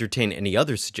refuse to entertain any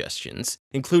other suggestions,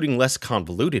 including less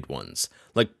convoluted ones,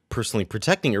 like personally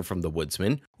protecting her from the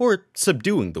woodsman, or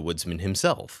subduing the woodsman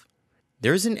himself.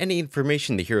 There isn't any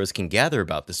information the heroes can gather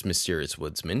about this mysterious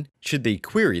woodsman, should they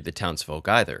query the townsfolk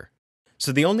either.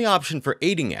 So the only option for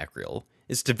aiding Akriel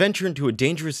is to venture into a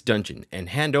dangerous dungeon and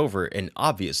hand over an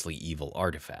obviously evil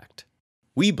artifact.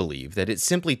 We believe that it's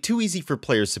simply too easy for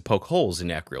players to poke holes in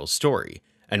Acreal's story,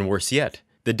 and worse yet,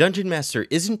 the Dungeon Master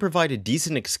isn't provided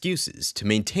decent excuses to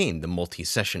maintain the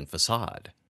multi-session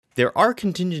facade. There are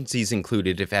contingencies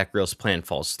included if Acreal's plan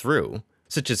falls through,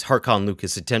 such as Harkon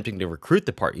Lucas attempting to recruit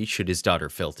the party should his daughter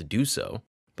fail to do so,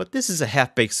 but this is a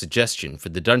half-baked suggestion for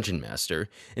the Dungeon Master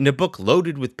in a book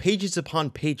loaded with pages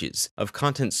upon pages of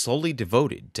content solely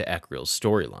devoted to Acreal's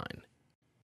storyline.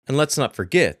 And let's not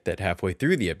forget that halfway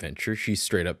through the adventure she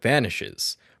straight up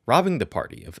vanishes, robbing the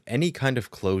party of any kind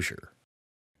of closure.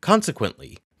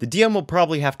 Consequently, the DM will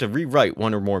probably have to rewrite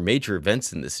one or more major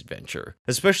events in this adventure,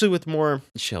 especially with more,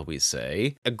 shall we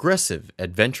say, aggressive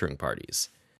adventuring parties.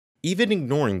 Even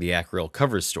ignoring the Acreal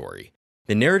cover story,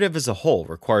 the narrative as a whole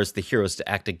requires the heroes to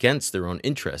act against their own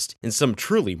interest in some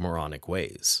truly moronic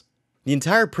ways. The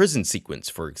entire prison sequence,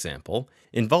 for example,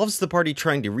 involves the party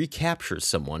trying to recapture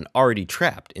someone already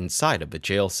trapped inside of a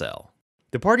jail cell.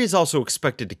 The party is also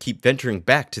expected to keep venturing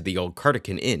back to the old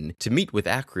Kartakass Inn to meet with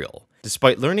Acreal,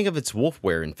 despite learning of its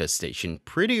wolfware infestation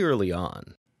pretty early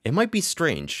on. It might be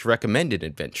strange to recommend an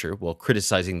adventure while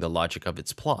criticizing the logic of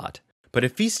its plot, but A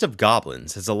Feast of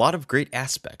Goblyns has a lot of great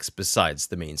aspects besides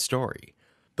the main story.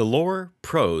 The lore,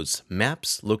 prose,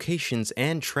 maps, locations,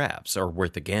 and traps are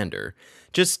worth a gander,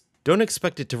 just don't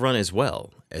expect it to run as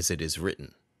well as it is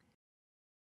written.